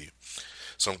comedy.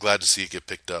 So I'm glad to see it get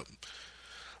picked up.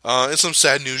 And some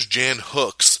sad news, Jan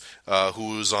Hooks,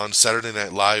 who was on Saturday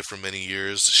Night Live for many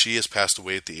years, she has passed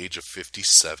away at the age of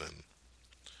 57.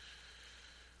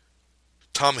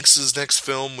 Tom Hanks's next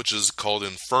film, which is called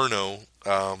Inferno,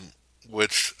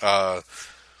 which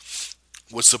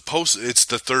was it's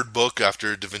the 3rd book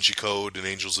after Da Vinci Code and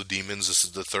Angels and Demons. This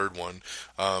is the 3rd one.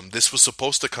 This was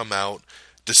supposed to come out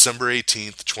December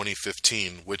 18th,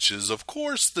 2015, which is, of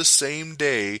course, the same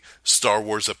day Star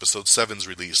Wars Episode 7's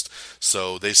released.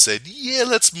 So they said, yeah,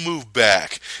 let's move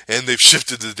back. And they've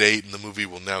shifted the date, and the movie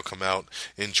will now come out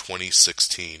in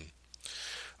 2016.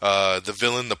 The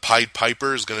villain, the Pied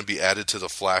Piper, is going to be added to the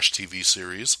Flash TV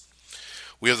series.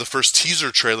 We have the first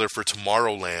teaser trailer for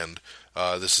Tomorrowland.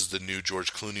 This is the new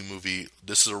George Clooney movie.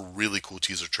 This is a really cool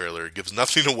teaser trailer. It gives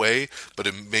nothing away, but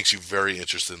it makes you very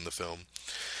interested in the film.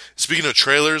 Speaking of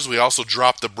trailers, we also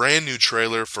dropped a brand new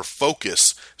trailer for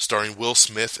Focus, starring Will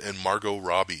Smith and Margot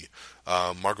Robbie.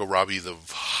 Margot Robbie, the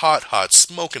hot,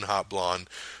 smoking hot blonde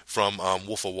from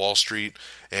Wolf of Wall Street.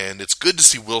 And it's good to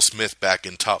see Will Smith back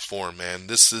in top form, man.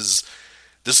 This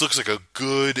looks like a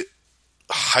good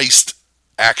heist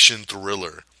action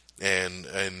thriller. And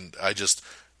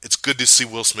it's good to see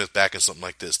Will Smith back in something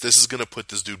like this. This is going to put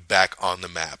this dude back on the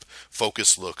map.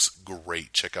 Focus looks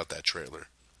great. Check out that trailer.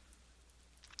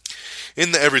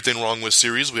 In the Everything Wrong With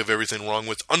series, we have Everything Wrong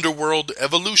With Underworld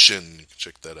Evolution. You can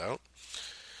check that out.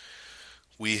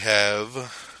 We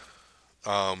have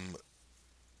Léa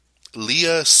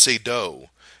Seydoux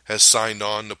has signed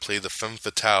on to play the femme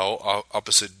fatale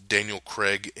opposite Daniel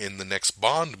Craig in the next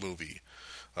Bond movie.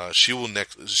 She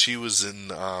was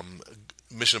in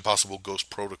Mission Impossible Ghost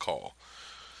Protocol.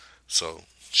 So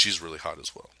she's really hot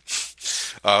as well.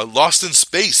 Lost in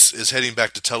Space is heading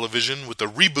back to television with a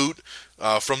reboot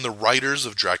from the writers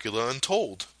of Dracula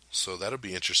Untold. So that'll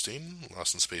be interesting.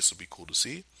 Lost in Space will be cool to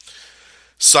see.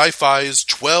 Sci-Fi's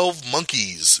 12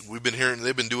 Monkeys. We've been hearing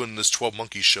they've been doing this 12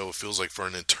 Monkeys show, it feels like, for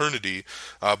an eternity.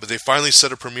 But they finally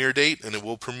set a premiere date, and it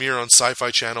will premiere on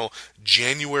Sci-Fi Channel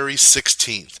January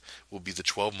 16th. Will be the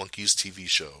 12 Monkeys TV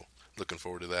show. Looking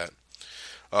forward to that.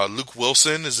 Luke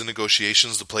Wilson is in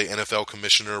negotiations to play NFL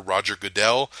Commissioner Roger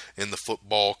Goodell in the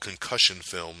football concussion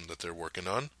film that they're working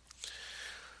on.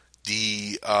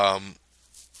 The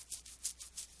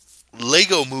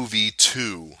Lego Movie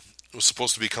 2 was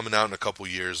supposed to be coming out in a couple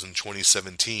years in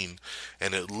 2017,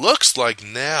 and it looks like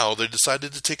now they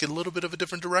decided to take a little bit of a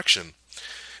different direction.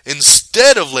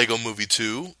 Instead of Lego Movie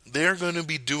 2, they're going to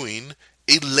be doing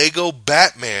a Lego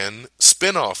Batman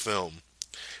spin-off film.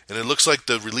 And it looks like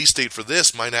the release date for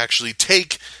this might actually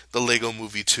take the Lego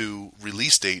Movie 2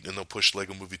 release date, and they'll push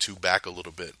Lego Movie 2 back a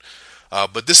little bit.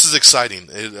 But this is exciting.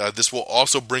 This will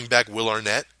also bring back Will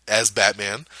Arnett as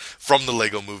Batman from the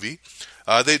Lego Movie.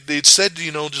 They said,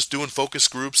 just doing focus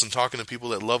groups and talking to people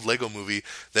that love Lego Movie,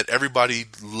 that everybody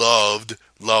loved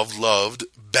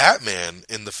Batman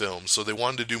in the film. So they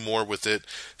wanted to do more with it.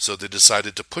 So they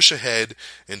decided to push ahead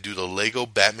and do the Lego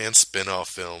Batman spin-off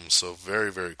film. So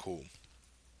very, very cool.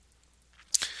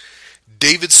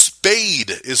 David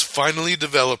Spade is finally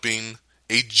developing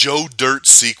a Joe Dirt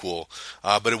sequel,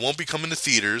 but it won't be coming to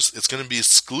theaters. It's going to be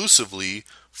exclusively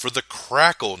for the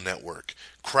Crackle network.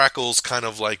 Crackle's kind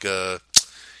of like a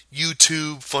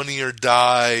YouTube, Funny or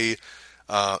Die,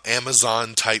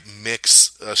 Amazon-type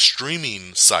mix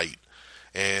streaming site.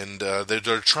 and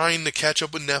they're trying to catch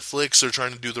up with Netflix. They're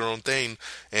trying to do their own thing,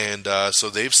 and so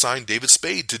they've signed David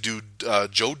Spade to do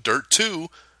Joe Dirt 2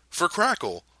 for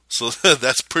Crackle. So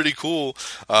that's pretty cool.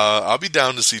 I'll be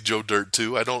down to see Joe Dirt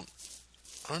 2. I don't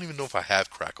even know if I have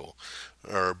Crackle,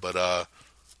 but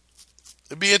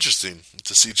it'd be interesting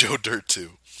to see Joe Dirt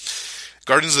 2.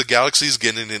 Guardians of the Galaxy is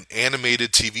getting an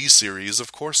animated TV series.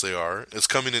 Of course they are. It's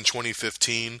coming in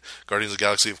 2015. Guardians of the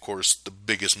Galaxy, of course, the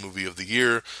biggest movie of the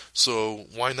year. So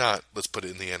why not? Let's put it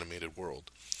in the animated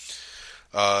world.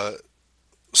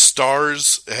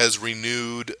 Starz has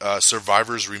renewed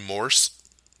Survivor's Remorse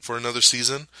for another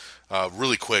season.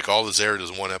 Really quick. All that's aired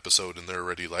is one episode, and they're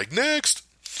already like, next!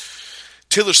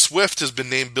 Taylor Swift has been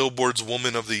named Billboard's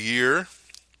Woman of the Year.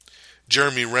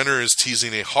 Jeremy Renner is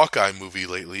teasing a Hawkeye movie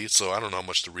lately, so I don't know how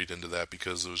much to read into that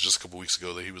because it was just a couple weeks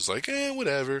ago that he was like,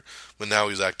 whatever. But now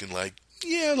he's acting like,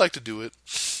 yeah, I'd like to do it.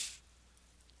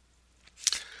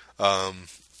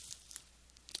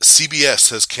 CBS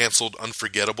has canceled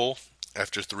Unforgettable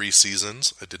after 3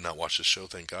 seasons. I did not watch this show,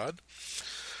 thank God.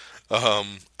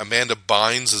 Amanda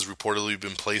Bynes has reportedly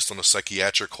been placed on a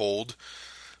psychiatric hold.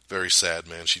 Very sad,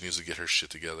 man. She needs to get her shit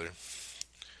together.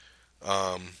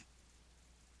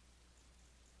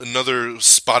 Another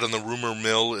spot on the rumor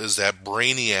mill is that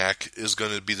Brainiac is going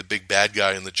to be the big bad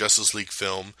guy in the Justice League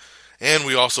film. And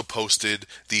we also posted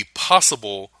the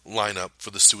possible lineup for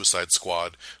the Suicide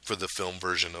Squad for the film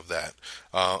version of that.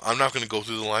 I'm not going to go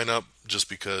through the lineup just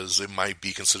because it might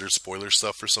be considered spoiler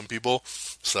stuff for some people.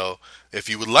 So if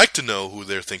you would like to know who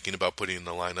they're thinking about putting in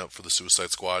the lineup for the Suicide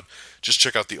Squad, just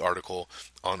check out the article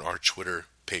on our Twitter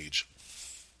page.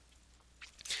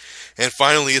 And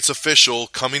finally, it's official.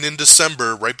 Coming in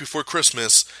December, right before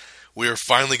Christmas, we are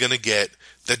finally going to get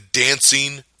the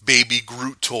dancing baby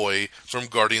Groot toy from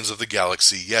Guardians of the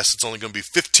Galaxy. Yes, it's only going to be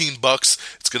 $15.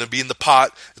 It's going to be in the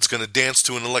pot. It's going to dance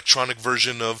to an electronic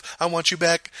version of I Want You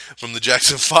Back from the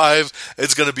Jackson 5.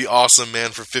 It's going to be awesome, man,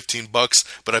 for $15.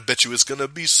 But I bet you it's going to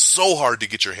be so hard to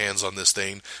get your hands on this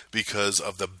thing because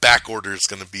of the back order it's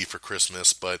going to be for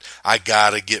Christmas. But I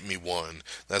got to get me one.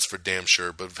 That's for damn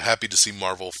sure. But happy to see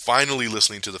Marvel finally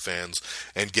listening to the fans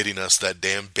and getting us that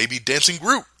damn baby dancing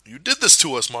Groot. You did this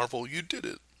to us, Marvel. You did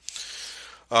it.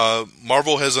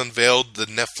 Marvel has unveiled the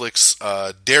Netflix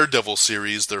Daredevil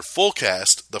series, their full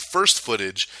cast, the first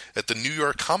footage at the New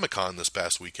York Comic Con this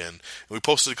past weekend. And we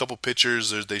posted a couple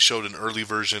pictures. They showed an early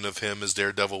version of him as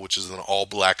Daredevil, which is an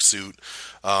all-black suit.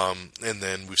 And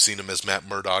then we've seen him as Matt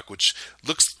Murdock, which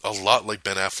looks a lot like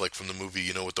Ben Affleck from the movie,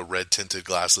 you know, with the red tinted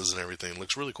glasses and everything. It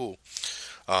looks really cool.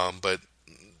 But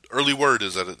early word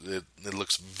is that it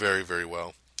looks very, very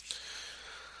well.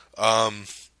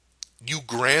 Hugh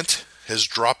Grant has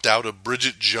dropped out of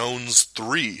Bridget Jones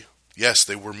 3. Yes,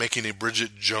 they were making a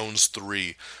Bridget Jones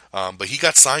 3. But he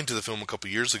got signed to the film a couple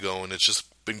years ago, and it's just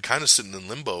been kind of sitting in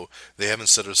limbo. They haven't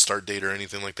set a start date or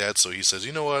anything like that, so he says,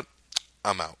 you know what?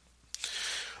 I'm out.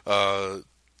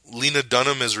 Lena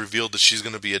Dunham has revealed that she's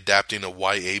going to be adapting a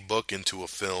YA book into a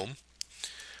film.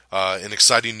 In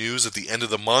exciting news, at the end of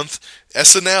the month,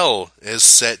 SNL has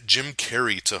set Jim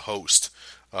Carrey to host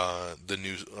the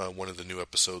new one of the new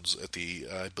episodes at the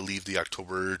I believe the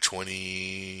October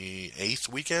 28th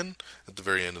weekend at the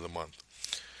very end of the month.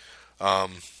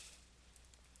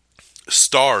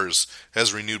 Starz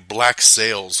has renewed Black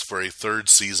Sails for a 3rd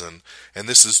season, and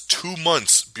this is 2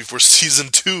 months before season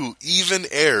 2 even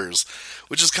airs,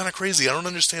 which is kind of crazy. I don't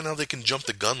understand how they can jump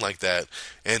the gun like that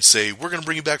and say, we're going to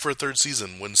bring you back for a 3rd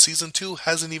season when season 2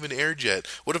 hasn't even aired yet.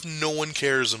 What if no one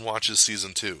cares and watches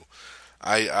season 2?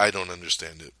 I don't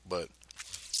understand it, but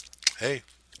hey,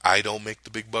 I don't make the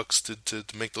big bucks to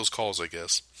make those calls, I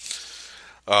guess.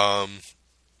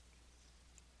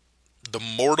 The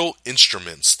Mortal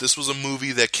Instruments. This was a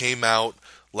movie that came out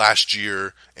last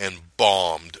year and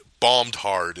bombed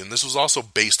hard. And this was also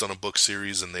based on a book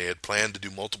series, and they had planned to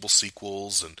do multiple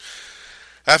sequels. And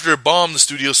after it bombed, the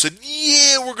studio said,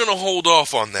 yeah, we're going to hold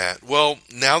off on that. Well,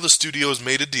 now the studio has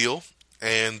made a deal,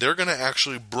 and they're going to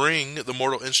actually bring the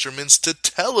Mortal Instruments to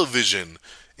television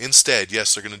instead.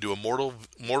 Yes, they're going to do a Mortal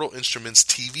Instruments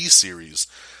TV series,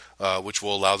 which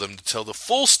will allow them to tell the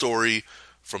full story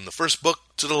from the first book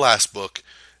to the last book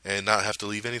and not have to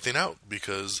leave anything out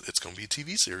because it's going to be a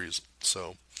TV series.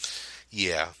 So,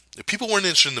 yeah. If people weren't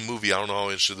interested in the movie, I don't know how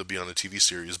interested they'll be on a TV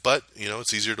series. But, you know,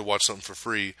 it's easier to watch something for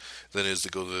free than it is to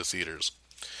go to the theaters.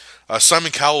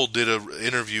 Simon Cowell did an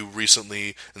interview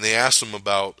recently, and they asked him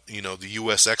about, you know, the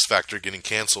US X Factor getting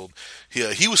canceled.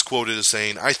 He was quoted as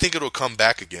saying, I think it'll come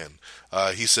back again.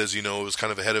 He says, you know, it was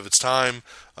kind of ahead of its time.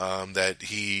 that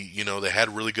they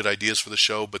had really good ideas for the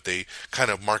show, but they kind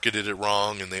of marketed it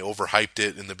wrong and they overhyped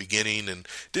it in the beginning and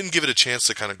didn't give it a chance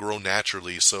to kind of grow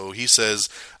naturally. So he says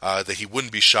that he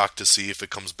wouldn't be shocked to see if it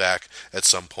comes back at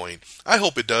some point. I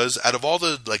hope it does. Out of all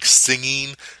the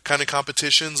singing kind of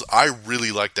competitions, I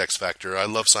really liked X Factor. I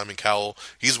love Simon Cowell.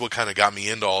 He's what kind of got me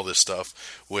into all this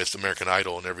stuff with American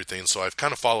Idol and everything. So I've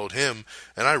kind of followed him,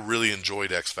 and I really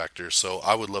enjoyed X Factor. So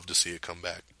I would love to see it come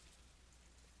back.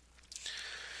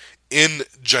 In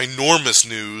ginormous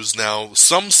news, now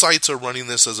some sites are running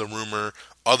this as a rumor,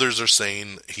 others are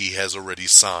saying he has already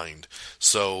signed.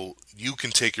 So you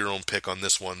can take your own pick on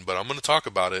this one, but I'm going to talk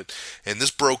about it. And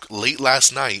this broke late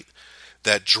last night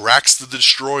that Drax the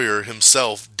Destroyer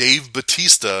himself, Dave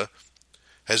Bautista,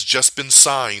 has just been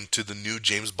signed to the new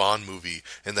James Bond movie,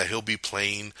 and that he'll be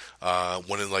playing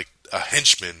one of a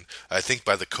henchman, I think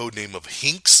by the code name of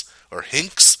Hinx.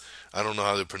 I don't know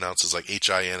how to pronounce it, like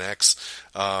Hinx,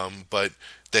 but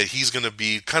that he's going to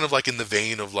be kind of in the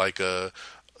vein of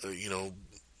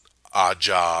Odd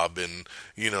Job and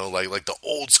like the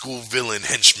old school villain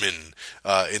henchman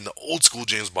in the old school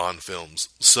James Bond films.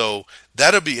 So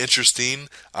that'll be interesting.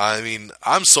 I mean,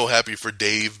 I'm so happy for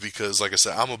Dave because, like I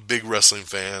said, I'm a big wrestling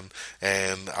fan,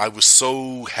 and I was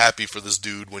so happy for this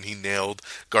dude when he nailed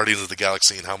Guardians of the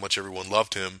Galaxy and how much everyone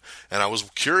loved him. And I was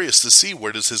curious to see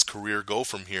where does his career go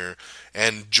from here.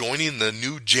 And joining the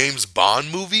new James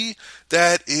Bond movie,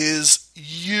 that is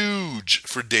huge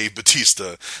for Dave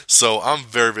Bautista. So I'm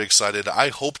very, very excited. I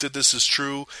hope that this is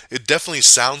true. It definitely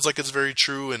sounds like it's very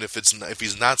true, and if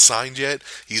he's not signed yet,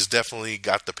 he's definitely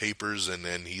got the papers, and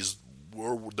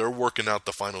they're working out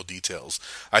the final details.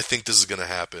 I think this is going to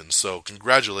happen. So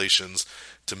congratulations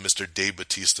to Mr. Dave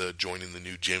Bautista joining the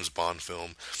new James Bond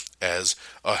film as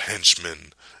a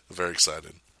henchman. Very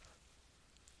excited.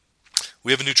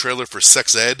 We have a new trailer for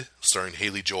Sex Ed, starring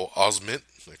Haley Joel Osment.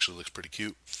 Actually looks pretty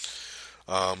cute.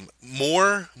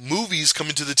 More movies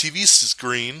coming to the TV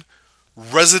screen.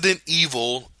 Resident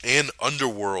Evil and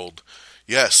Underworld.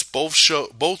 Yes,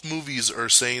 both movies are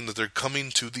saying that they're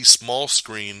coming to the small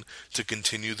screen to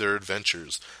continue their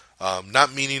adventures.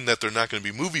 Not meaning that they're not going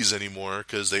to be movies anymore,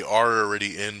 because they are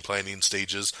already in planning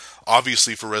stages.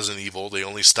 Obviously for Resident Evil, they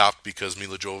only stopped because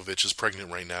Mila Jovovich is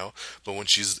pregnant right now. But when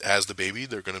she has the baby,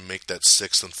 they're going to make that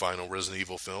 6th and final Resident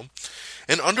Evil film.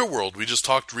 And Underworld, we just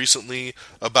talked recently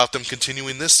about them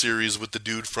continuing this series with the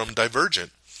dude from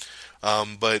Divergent.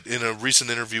 But in a recent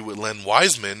interview with Len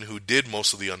Wiseman, who did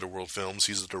most of the Underworld films,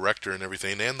 he's the director and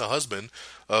everything, and the husband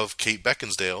of Kate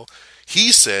Beckinsale,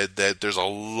 he said that there's a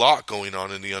lot going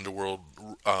on in the Underworld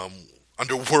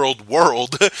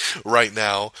world right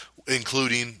now,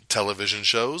 including television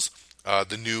shows,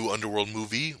 the new Underworld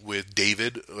movie with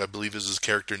David, I believe is his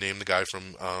character name, the guy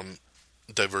from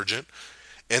Divergent,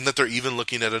 and that they're even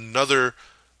looking at another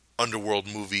Underworld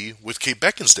movie with Kate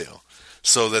Beckinsale.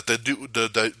 So that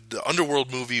the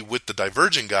Underworld movie with the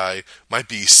Divergent guy might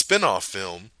be a spin-off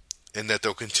film, and that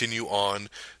they'll continue on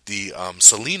the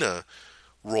Selena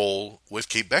role with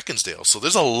Kate Beckinsale. So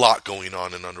there's a lot going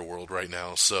on in Underworld right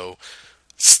now. So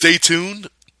stay tuned,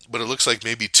 but it looks like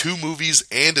maybe 2 movies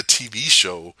and a TV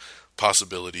show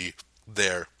possibility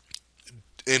there.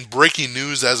 In breaking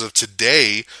news as of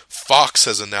today, Fox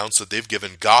has announced that they've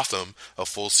given Gotham a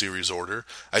full series order.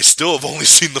 I still have only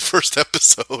seen the first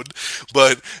episode,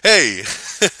 but hey,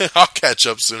 I'll catch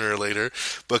up sooner or later.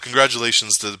 But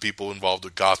congratulations to the people involved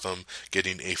with Gotham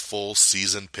getting a full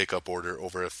season pickup order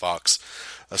over at Fox.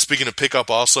 Speaking of pickup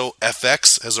also,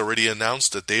 FX has already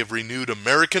announced that they have renewed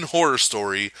American Horror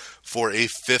Story for a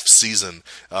 5th season.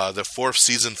 The 4th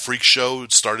season Freak Show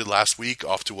started last week,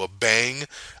 off to a bang.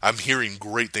 I'm hearing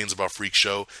great things about Freak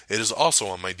Show. It is also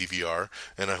on my DVR,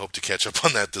 and I hope to catch up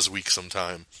on that this week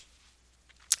sometime.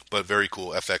 But very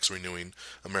cool, FX renewing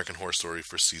American Horror Story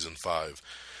for season 5.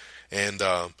 And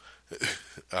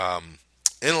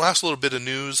in the last little bit of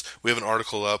news, we have an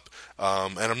article up,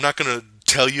 and I'm not going to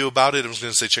tell you about it. I'm just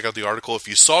going to say check out the article. If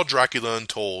you saw Dracula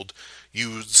Untold,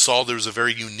 you saw there was a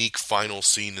very unique final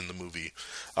scene in the movie.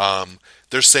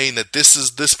 They're saying that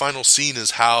this final scene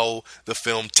is how the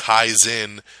film ties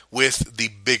in with the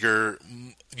bigger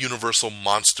Universal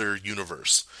monster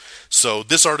universe. So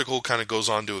this article kind of goes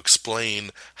on to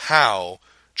explain how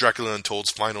Dracula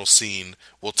Untold's final scene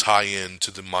will tie in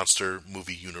to the monster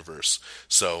movie universe.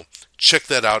 So check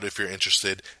that out if you're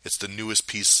interested. It's the newest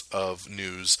piece of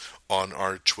news on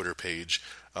our Twitter page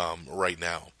right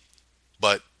now.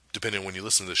 But depending on when you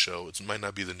listen to the show, it might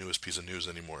not be the newest piece of news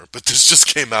anymore. But this just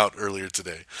came out earlier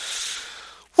today.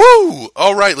 Woo!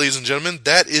 All right, ladies and gentlemen,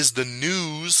 that is the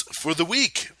news for the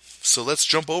week. So let's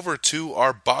jump over to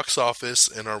our box office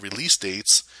and our release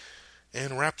dates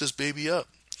and wrap this baby up.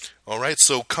 Alright,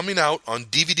 so coming out on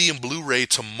DVD and Blu-ray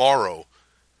tomorrow,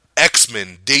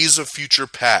 X-Men Days of Future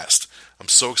Past. I'm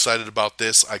so excited about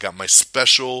this. I got my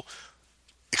special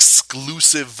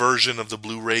exclusive version of the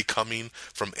Blu-ray coming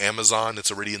from Amazon.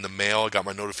 It's already in the mail. I got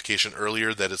my notification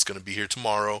earlier that it's going to be here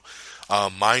tomorrow.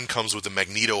 Mine comes with a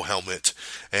Magneto helmet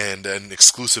and an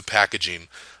exclusive packaging.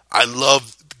 I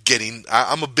love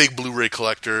I'm a big Blu-ray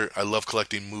collector. I love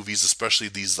collecting movies, especially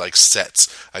these like sets.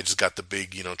 I just got the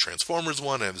big, Transformers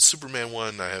one. I have the Superman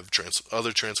one. I have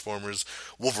other Transformers,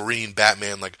 Wolverine,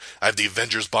 Batman. Like I have the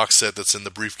Avengers box set that's in the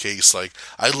briefcase. Like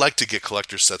I like to get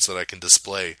collector sets that I can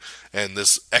display. And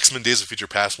this X-Men Days of Future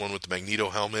Past one with the Magneto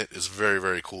helmet is very,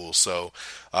 very cool. So,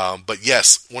 but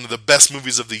yes, one of the best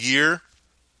movies of the year.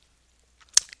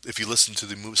 If you listen to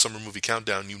the Summer Movie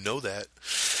Countdown, you know that.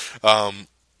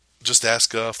 Just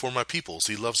ask For My Peoples.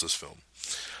 He loves this film.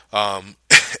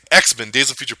 X-Men Days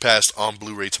of Future Past on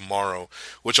Blu-ray tomorrow,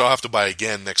 which I'll have to buy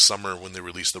again next summer when they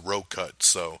release the Rogue Cut.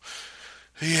 So,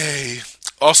 yay.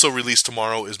 Also released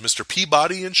tomorrow is Mr.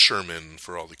 Peabody and Sherman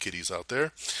for all the kiddies out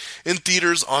there. In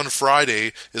theaters on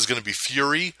Friday is going to be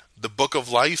Fury, The Book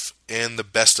of Life, and The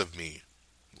Best of Me.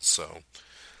 So,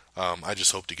 I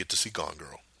just hope to get to see Gone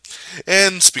Girl.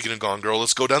 And speaking of Gone Girl,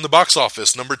 let's go down the box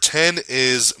office. Number 10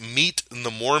 is Meet the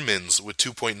Mormons with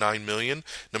 $2.9 million.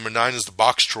 Number 9 is The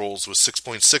Box Trolls with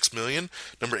 $6.6 million.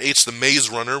 Number 8 is The Maze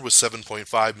Runner with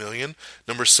 $7.5 million.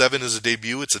 Number 7 is a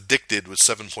debut. It's Addicted with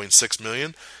 $7.6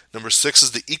 million. Number 6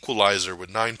 is The Equalizer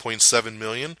with $9.7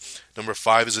 million. Number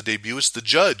 5 is a debut. It's The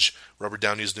Judge. Robert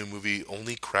Downey's new movie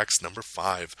only cracks number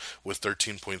 5 with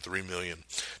 $13.3 million.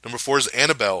 Number 4 is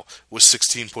Annabelle with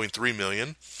 $16.3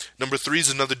 million. Number 3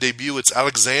 is another debut. It's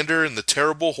Alexander and the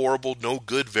Terrible, Horrible, No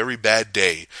Good, Very Bad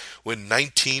Day with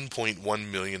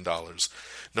 $19.1 million.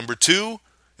 Number 2,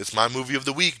 it's my movie of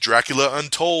the week, Dracula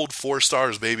Untold, 4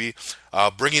 stars, baby.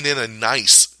 Bringing in a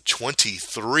nice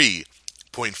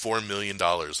 $23.4 million.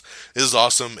 This is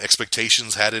awesome.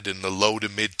 Expectations had it in the low to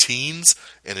mid teens,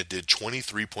 and it did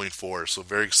 23.4. So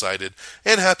very excited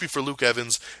and happy for Luke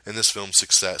Evans and this film's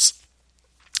success.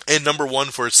 And number 1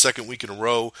 for its second week in a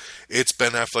row, it's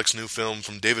Ben Affleck's new film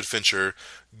from David Fincher,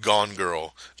 Gone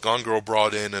Girl. Gone Girl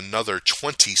brought in another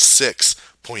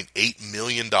 $26.8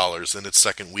 million in its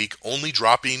second week, only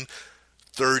dropping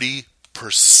 30%.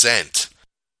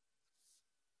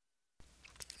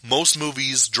 Most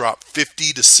movies drop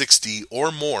 50 to 60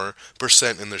 or more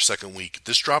 % in their second week.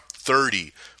 This dropped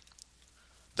 30.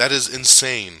 That is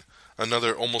insane.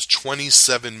 Another almost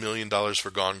 $27 million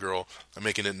for Gone Girl,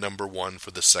 making it number 1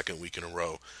 for the second week in a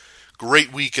row.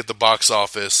 Great week at the box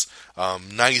office.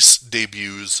 Nice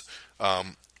debuts.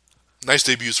 Nice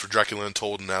debuts for Dracula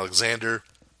Untold and Alexander.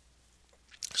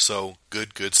 So,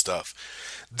 good stuff.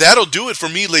 That'll do it for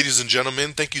me, ladies and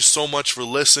gentlemen. Thank you so much for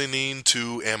listening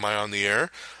to Am I on the Air?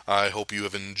 I hope you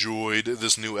have enjoyed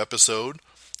this new episode.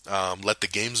 Let the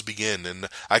games begin. And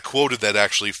I quoted that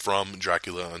actually from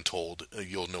Dracula Untold.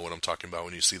 You'll know what I'm talking about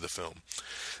when you see the film.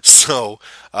 So,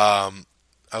 I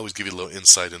always give you a little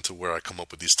insight into where I come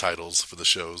up with these titles for the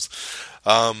shows.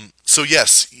 So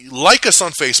yes, like us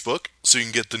on Facebook so you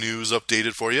can get the news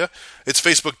updated for you. It's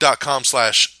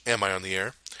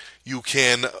facebook.com/amiontheair. You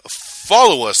can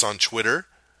follow us on Twitter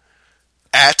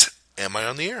at Am I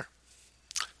on the Air.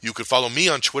 You can follow me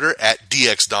on Twitter at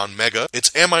DXDonMega. It's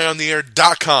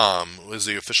amiontheair.com is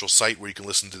the official site where you can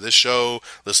listen to this show,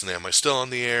 listen to Am I Still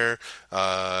on the Air,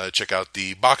 check out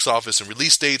the box office and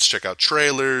release dates, check out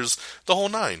trailers, the whole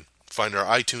nine. Find our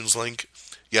iTunes link.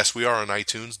 Yes, we are on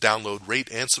iTunes. Download, rate,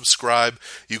 and subscribe.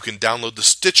 You can download the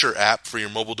Stitcher app for your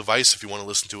mobile device if you want to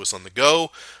listen to us on the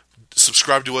go.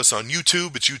 Subscribe to us on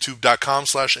YouTube. It's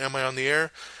youtube.com/amiontheair.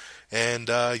 And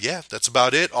yeah, that's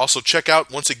about it. Also, check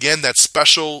out, once again, that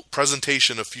special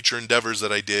presentation of Future Endeavors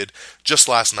that I did just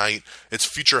last night. It's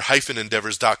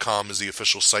future-endeavors.com is the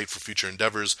official site for Future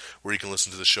Endeavors, where you can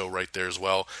listen to the show right there as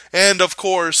well. And, of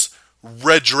course,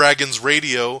 Red Dragons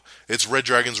Radio. It's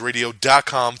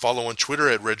reddragonsradio.com. Follow on Twitter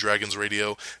at Red Dragons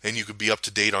Radio, and you can be up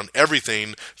to date on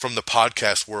everything from the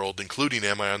podcast world, including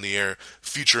Am I on the Air,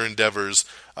 Future Endeavors,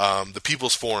 the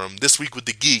People's Forum, This Week with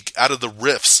the Geek, Out of the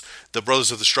Riffs, the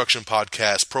Brothers of Destruction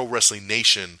podcast, Pro Wrestling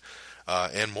Nation,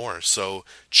 and more. So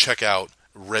check out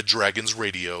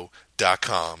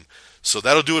reddragonsradio.com. So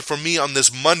that'll do it for me on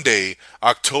this Monday,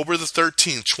 October the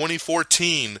 13th,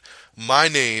 2014. My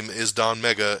name is Don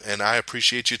Mega, and I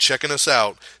appreciate you checking us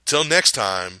out. Till next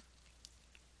time,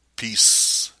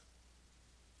 peace.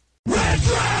 Red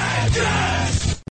Dragon!